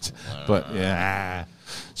yeah.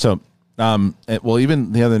 So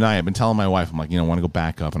even the other night I've been telling my wife, I'm like, I want to go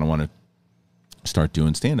back up and I want to start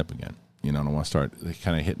doing stand up again. And I want to start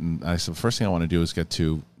kind of hitting. I said the first thing I want to do is get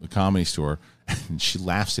to the Comedy Store. And she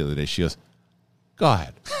laughs the other day. She goes, go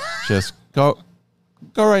ahead. Just go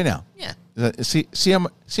right now. Yeah. See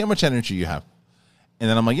how much energy you have. And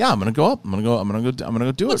then I'm like, yeah, I'm gonna go up. I'm gonna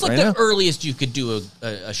go do What's it like right the now. earliest you could do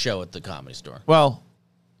a show at the Comedy Store? Well,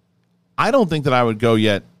 I don't think that I would go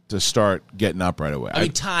yet to start getting up right away. I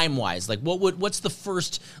mean, time wise, like what's the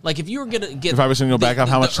first? Like if you were gonna get, if I was gonna go back up,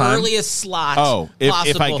 how much time? Earliest slot. Oh,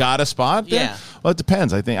 if I got a spot, there? Yeah. Well, it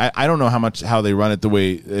depends. I think I don't know how they run it the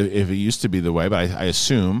way if it used to be the way, but I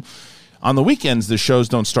assume. On the weekends, the shows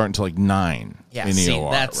don't start until like 9 in the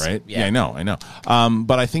OR, right? Yeah, I know.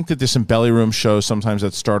 But I think that there's some belly room shows sometimes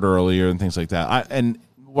that start earlier and things like that. And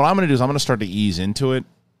what I'm going to do is I'm going to start to ease into it,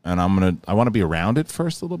 and I want to be around it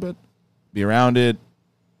first a little bit,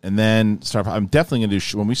 and then start. I'm definitely going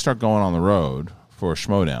to do when we start going on the road for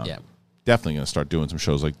Schmodown. Yeah, definitely going to start doing some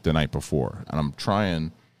shows like the night before, and I'm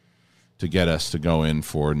trying to get us to go in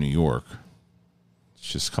for New York. It's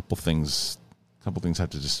just a couple things have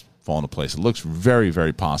to just fall into place. It looks very,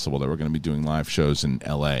 very possible that we're going to be doing live shows in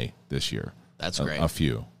L.A. this year. That's great. A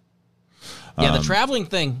few. Yeah, the traveling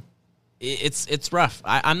thing, it's rough.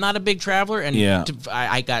 I'm not a big traveler, and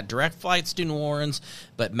I got direct flights to New Orleans,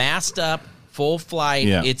 but masked up, full flight.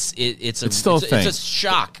 Yeah. It's still a thing. It's a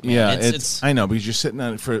shock. Man. Yeah, it's I know because you're sitting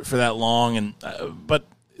on it for that long, and but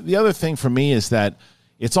the other thing for me is that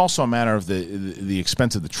it's also a matter of the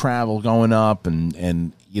expense of the travel going up,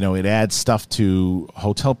 and it adds stuff to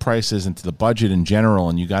hotel prices and to the budget in general,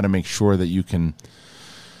 and you got to make sure that you can,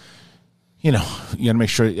 you got to make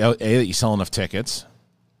sure that you sell enough tickets,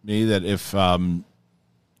 B, that if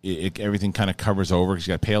everything kind of covers over because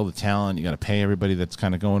you got to pay all the talent, you got to pay everybody that's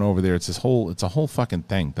kind of going over there. It's a whole fucking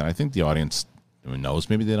thing that I think the audience knows.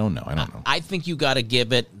 Maybe they don't know. I don't know. I think you got to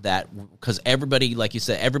give it that because everybody, like you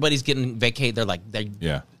said, everybody's getting vacated. They're like,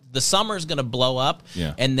 the summer's going to blow up,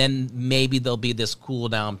 and then maybe there'll be this cool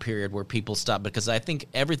down period where people stop because I think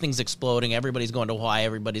everything's exploding. Everybody's going to Hawaii.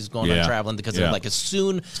 Everybody's going on traveling because they're like as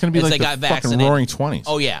soon it's gonna be as like they got fucking vaccinated. Roaring 20s.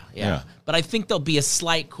 Oh yeah. But I think there'll be a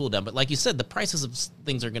slight cool down. But like you said, the prices of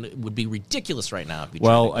things would be ridiculous right now.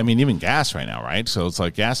 Well, I mean, even gas right now, right? So it's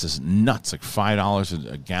like gas is nuts, like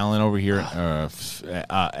 $5 a gallon over here,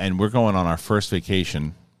 and we're going on our first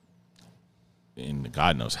vacation in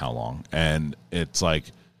God knows how long, and it's like.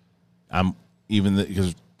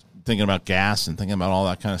 Because thinking about gas and thinking about all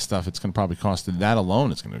that kind of stuff, it's going to probably cost that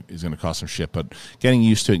alone. Is going to cost some shit. But getting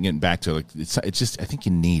used to it and getting back to it, it's just I think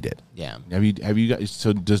you need it. Yeah. Have you guys?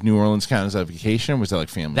 So does New Orleans count as a vacation? Or was that like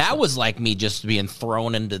family? That stuff? was like me just being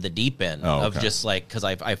thrown into the deep end of okay. just like, because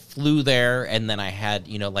I flew there and then I had,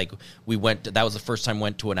 like we went, that was the first time I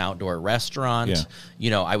went to an outdoor restaurant.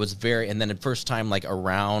 Yeah. I was and then the first time like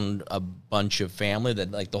around a bunch of family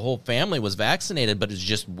that like the whole family was vaccinated, but it's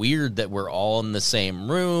just weird that we're all in the same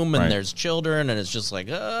room and Right. there's children and it's just like,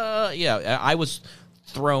 I was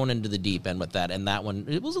thrown into the deep end with that. And that one,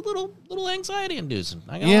 it was a little anxiety inducing.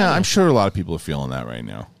 Yeah, I'm sure a lot of people are feeling that right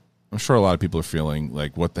now. I'm sure a lot of people are feeling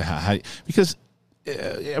like, what the hell? Because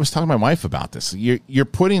I was talking to my wife about this. You're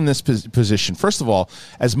putting this position, first of all,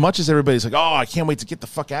 as much as everybody's like, oh, I can't wait to get the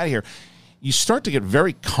fuck out of here, you start to get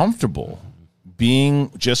very comfortable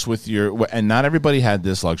being just with and not everybody had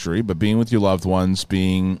this luxury, but being with your loved ones,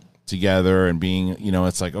 being together and being,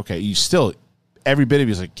 it's like, okay, you still, every bit of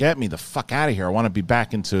you is like, get me the fuck out of here. I want to be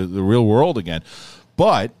back into the real world again.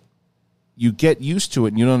 But you get used to it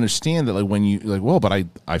and you don't understand that, like, when you like, well, but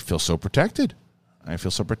I feel so protected. I feel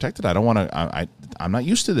so protected. I don't want to, I'm not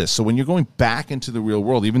used to this. So when you're going back into the real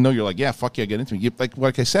world, even though you're like, yeah, fuck yeah, get into me.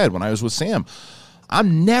 Like I said, when I was with Sam,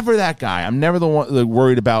 I'm never that guy. I'm never the one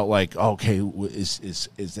worried about like, okay,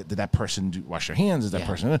 did that person wash their hands? Is that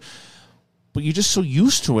person? But you're just so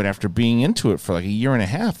used to it after being into it for like a year and a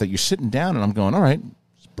half that you're sitting down and I'm going, all right,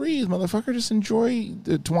 just breathe, motherfucker. Just enjoy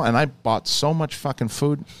the tomorrow. And I bought so much fucking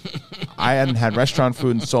food. I hadn't had restaurant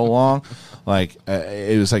food in so long. Like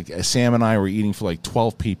it was like Sam and I were eating for like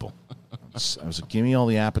 12 people. I was like, give me all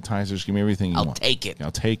the appetizers. Give me everything you want. I'll take it.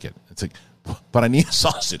 I'll take it. It's like, but I need a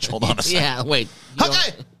sausage. Hold on a second. Yeah, wait.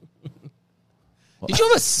 Okay. Did you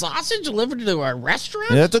have a sausage delivered to our restaurant?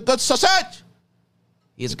 Yeah, that's a good sausage.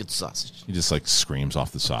 He has a good sausage. He just like screams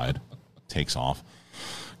off the side, takes off.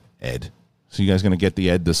 Ed. So you guys gonna get the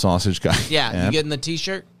Ed the sausage guy? Yeah, app? you getting the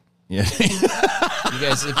T-shirt? Yeah. You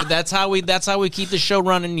guys, if that's how we keep the show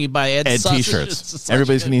running. You buy Ed sausage, T-shirts.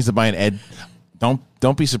 Everybody needs to buy an Ed.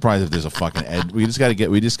 Don't be surprised if there's a fucking Ed. We just got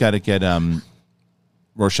to get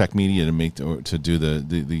Rorschach Media to do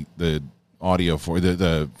the audio for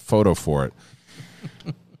the photo for it.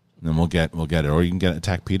 And then we'll get it, or you can get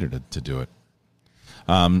Attack Peter to do it.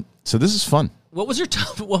 So this is fun.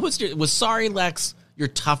 Was Sorry Lex your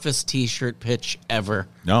toughest T-shirt pitch ever?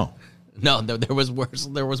 No, there was worse.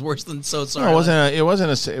 There was worse than So Sorry. No, it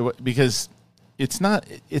wasn't because it's not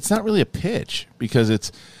really a pitch, because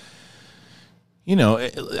it's,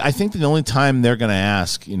 I think the only time they're going to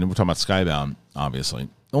ask, we're talking about Skybound, obviously.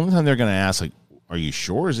 The only time they're going to ask, like, are you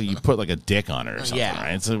sure? Is that you put like a dick on it or something? Yeah.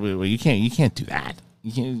 Right? So you can't do that.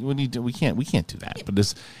 You can't. What do you do? We can't do that. But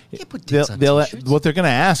this, can't put dicks on T-shirts. what they're going to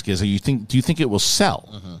ask is, do you think it will sell?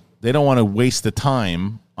 Mm-hmm. They don't want to waste the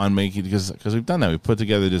time on making, because we've done that. We put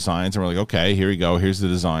together designs and we're like, okay, here we go. Here's the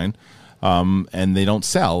design. And they don't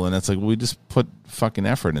sell, and it's like, well, we just put fucking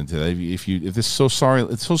effort into that. If it's So Sorry,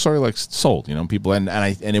 it's So Sorry like sold, people, and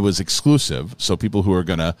it was exclusive, so people who are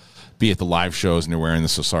gonna be at the live shows and they're wearing the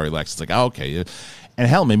So Sorry Lex, it's like, oh, okay, and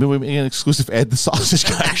hell, maybe we make an exclusive Ed the Sausage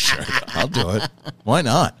Guy shirt. I'll do it. Why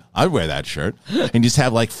not? I'd wear that shirt and just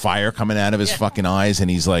have like fire coming out of his fucking eyes,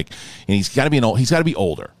 and he's like, and he's got to be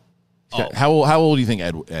older. How old do you think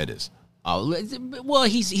Ed is? Oh, well,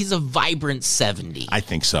 he's a vibrant 70. I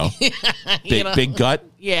think so. Big gut.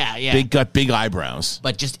 Yeah. Big gut, big eyebrows.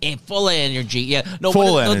 But just full of energy. Yeah. No,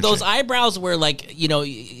 Full but energy. Those eyebrows were like, he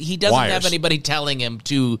doesn't Wires. have anybody telling him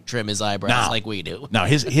to trim his eyebrows No. like we do. No,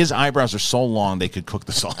 his eyebrows are so long they could cook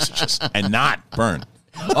the sausages and not burn.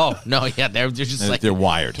 Oh, no, yeah, they're just like, They're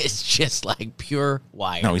wired. it's just like pure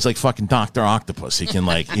wire. No, he's like fucking Dr. Octopus. He can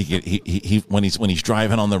like he when he's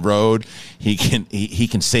driving on the road, he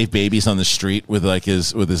can save babies on the street with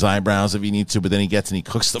his eyebrows if he needs to, but then he gets and he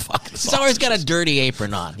cooks the fucking sausages. He's always got a dirty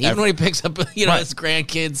apron on, even when he picks up, Right. his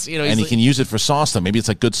grandkids, he's and he like, can use it for sauce though. Maybe it's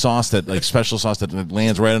like good sauce that like special sauce that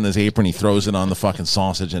lands right on his apron. He throws it on the fucking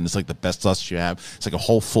sausage, and it's like the best sausage you have. It's like a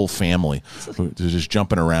whole full family who's just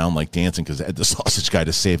jumping around like dancing because the sausage guy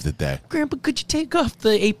to save the day. Grandpa, could you take off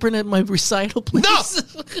the apron at my recital, please?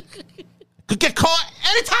 No! Could get caught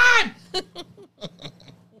anytime.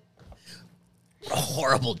 What a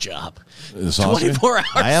horrible job. The sausage?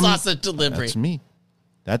 24-hour sausage delivery. That's me.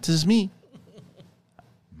 That is me.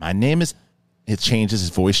 My name is. It changes. His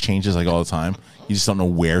voice changes like all the time. You just don't know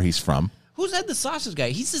where he's from. Who's Ed the Sausage Guy?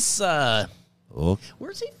 He's this, Look,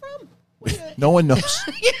 where's he from? no one knows.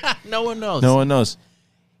 Yeah, no one knows. No one knows.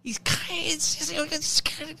 He's kind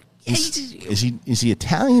of, Is he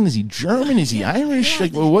Italian? Is he German? Is he Irish?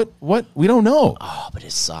 Like, well, what? We don't know. Oh, but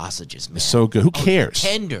his sausages, man. So good. Who cares?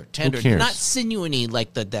 Tender. Who cares? Not sinewy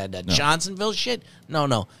like the Johnsonville shit.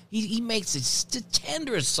 No. He makes it the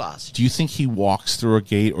tenderest sausage. Do you think he walks through a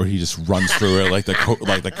gate or he just runs through it like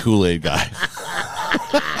the Kool-Aid guy?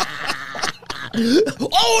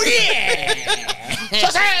 Oh yeah!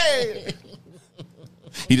 Sausage!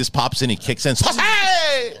 He just pops in, he kicks in, sausage!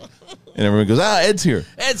 And everyone goes, Ed's here.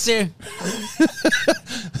 Ed's here.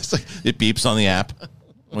 It's like, it beeps on the app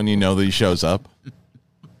when you know that he shows up.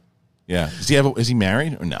 Yeah. Is he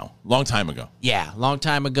married or no? Long time ago. Yeah, long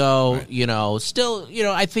time ago. Right. You know, still, you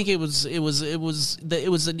know, I think it was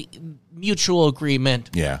a mutual agreement.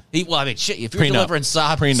 Yeah. Shit, if you're Prenup. delivering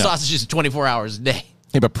Prenup. sausages 24 hours a day.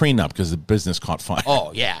 Yeah, but prenup because the business caught fire.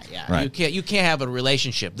 Oh yeah. Right. You can't have a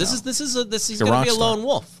relationship. He's He's going a to rock be a star. lone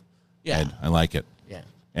wolf. Yeah. Ed, I like it. Yeah.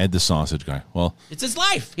 Ed the sausage guy. Well, It's his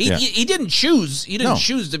life. Yeah. He didn't choose. He didn't No.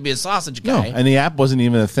 choose to be a sausage no, guy. and the app wasn't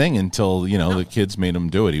even a thing until the kids made him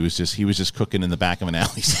do it. He was just cooking in the back of an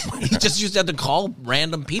alley somewhere. He just used to have to call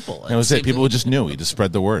random people. That was it. People just knew. He just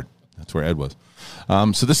spread the word. That's where Ed was.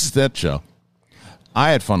 So this is that show.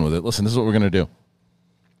 I had fun with it. Listen, this is what we're gonna do.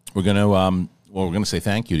 We're gonna say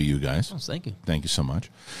thank you to you guys. Oh, thank you. Thank you so much.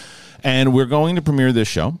 And we're going to premiere this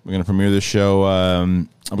show. We're going to premiere this show. We're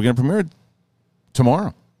going to premiere it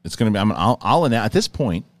tomorrow. It's going to be. I'll announce at this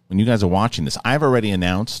point when you guys are watching this. I've already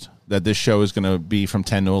announced that this show is going to be from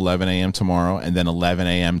 10 to 11 a.m. tomorrow, and then 11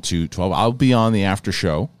 a.m. to 12. I'll be on the after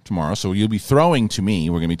show tomorrow, so you'll be throwing to me.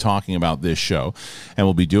 We're going to be talking about this show, and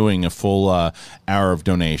we'll be doing a full hour of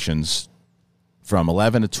donations from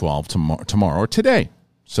 11 to 12 tomorrow or today.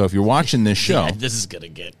 So if you're watching this show, Yeah, this is gonna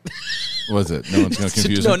get. was it? No one's going to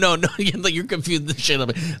confuse it. No. You're confused the shit out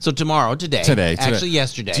of me. So tomorrow, today, actually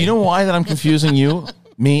yesterday. Do you know why that I'm confusing you,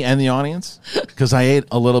 me, and the audience? Because I ate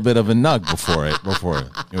a little bit of a nug before it.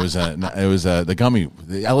 It was the gummy.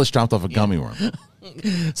 Ellis dropped off a gummy worm.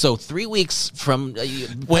 So 3 weeks from Hey,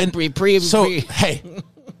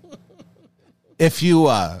 if you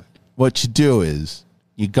what you do is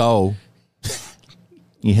you go,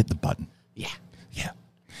 you hit the button. Yeah, Yeah.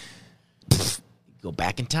 go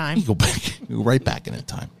back in time. You go right back in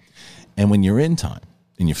time. And when you're in time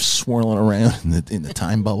and you're swirling around in the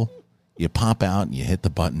time bubble, you pop out and you hit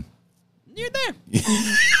the button. You're there.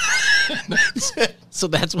 So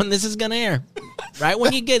that's when this is gonna air. Right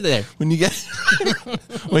when you get there. When you get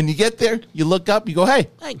there, you look up, you go, hey,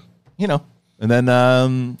 Hey, and then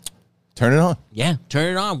turn it on. yeah,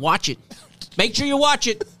 turn it on. Watch it. Make sure you watch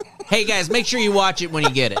it. Hey guys, make sure you watch it when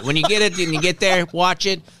you get it. When you get it and you get there, watch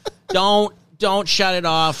it. Don't shut it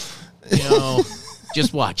off.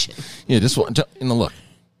 Just watch it. Yeah, just look.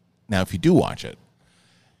 Now, if you do watch it,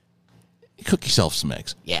 cook yourself some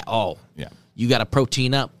eggs. Yeah. Oh. Yeah. You got to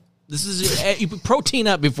protein up. This is you protein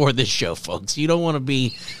up before this show, folks. You don't want to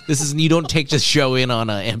be. You don't take this show in on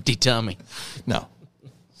an empty tummy. No.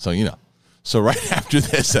 So So right after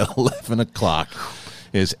this at 11 o'clock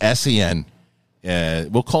is SEN.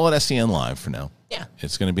 We'll call it SEN Live for now. Yeah.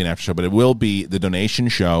 It's going to be an after show, but it will be the donation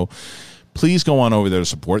show. Please go on over there to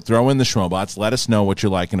support. Throw in the Schmobots. Let us know what you're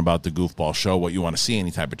liking about the Goofball Show, what you want to see, any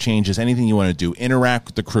type of changes, anything you want to do. Interact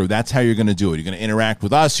with the crew. That's how you're going to do it. You're going to interact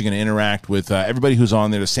with us. You're going to interact with everybody who's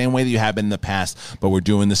on there the same way that you have been in the past, but we're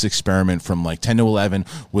doing this experiment from like 10 to 11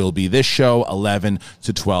 will be this show, 11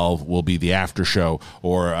 to 12 will be the after show,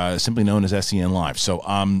 or simply known as SEN Live.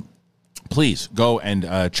 So please go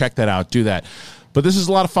and check that out. Do that. But this is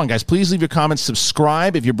a lot of fun, guys. Please leave your comments.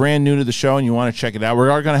 Subscribe if you're brand new to the show and you want to check it out. We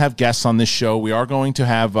are going to have guests on this show. We are going to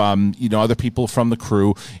have other people from the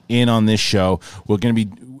crew in on this show. We're going to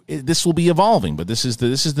be. This will be evolving, but this is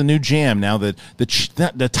the new jam now that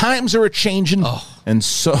the times are changing, and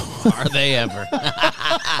so Are they ever?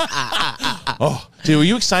 Dude, were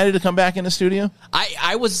you excited to come back in the studio?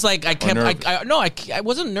 I was like, I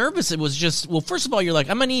wasn't nervous. It was just, well, first of all, you're like,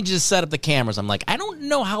 I'm going to need you to set up the cameras. I'm like, I don't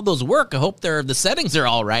know how those work. I hope the settings are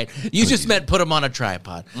all right. You just meant put them on a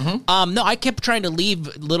tripod. Mm-hmm. No, I kept trying to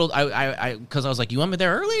leave little, because I was like, you want me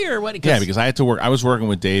there early or what? Yeah, because I had to work. I was working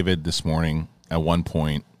with David this morning at one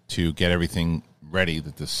point to get everything ready,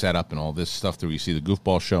 the setup and all this stuff that we see the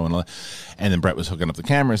Goofball Show and all that. And then Brett was hooking up the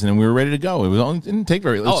cameras, and then we were ready to go. It didn't take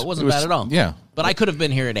very long. It wasn't bad at all. Yeah. But I could have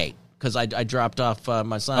been here at 8 because I dropped off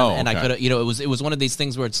my son, and I could have, it was one of these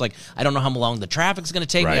things where it's like, I don't know how long the traffic's going to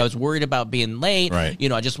take me. I was worried about being late. Right.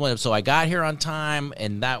 I just wanted, so I got here on time,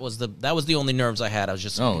 and that was the only nerves I had. I was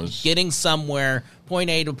just getting somewhere. Point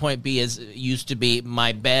A to point B used to be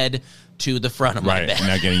my bed to the front of my bed. Right,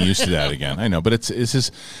 not getting used to that again. I know, but it's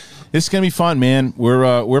going to be fun, man.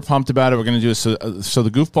 We're pumped about it. We're going to do it. So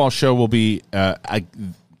the Goofball Show will be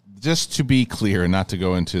just to be clear and not to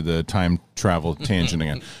go into the time travel tangent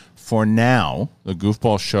again, for now, the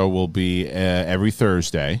Goofball Show will be every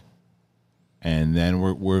Thursday, and then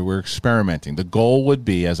we're experimenting. The goal would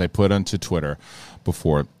be, as I put onto Twitter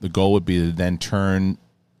before, the goal would be to then turn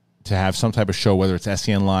to have some type of show, whether it's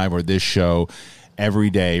SEN Live or this show,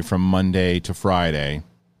 every day from Monday to Friday,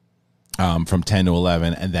 from 10 to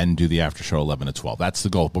 11, and then do the after show 11 to 12. That's the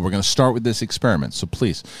goal. But we're going to start with this experiment. So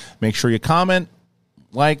please make sure you comment,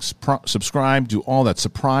 like, subscribe, do all that.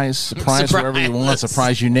 Surprise wherever you want.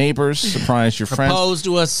 Surprise your neighbors. Surprise your friends. Propose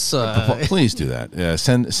to us. Please do that.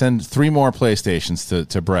 Send 3 more PlayStations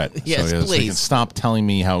to Brett. Yes, so he please. can stop telling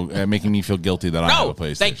me how making me feel guilty that I have a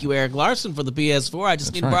PlayStation. Thank you, Eric Larson, for the PS4. I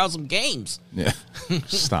just need to borrow some games. Yeah.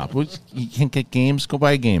 Stop. You can't get games. Go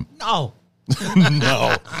buy a game. No.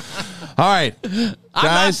 No. All right. I'm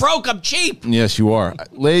Guys, not broke. I'm cheap. yes, you are.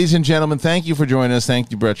 Ladies and gentlemen, thank you for joining us.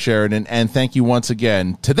 Thank you, Brett Sheridan. And thank you once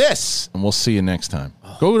again to this. And we'll see you next time.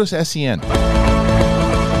 Go to SEN.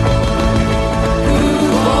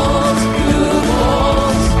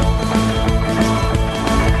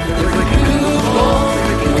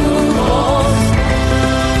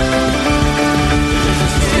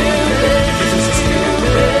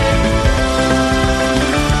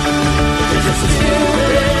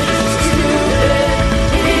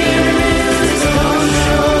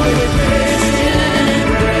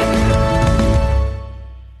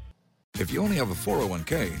 If you only have a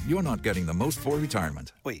 401k, you're not getting the most for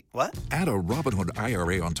retirement. Wait, what? Add a Robinhood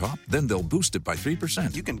IRA on top, then they'll boost it by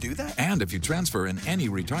 3%. You can do that? And if you transfer in any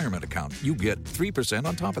retirement account, you get 3%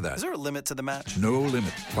 on top of that. Is there a limit to the match? No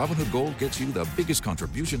limit. Robinhood Gold gets you the biggest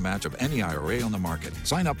contribution match of any IRA on the market.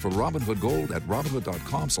 Sign up for Robinhood Gold at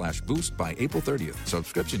Robinhood.com/boost by April 30th.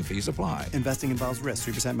 Subscription fees apply. Investing involves risk.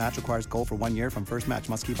 3% match requires gold for 1 year from first match.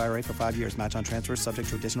 Must keep IRA for 5 years. Match on transfers subject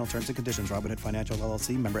to additional terms and conditions. Robinhood Financial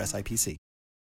LLC, member SIPC.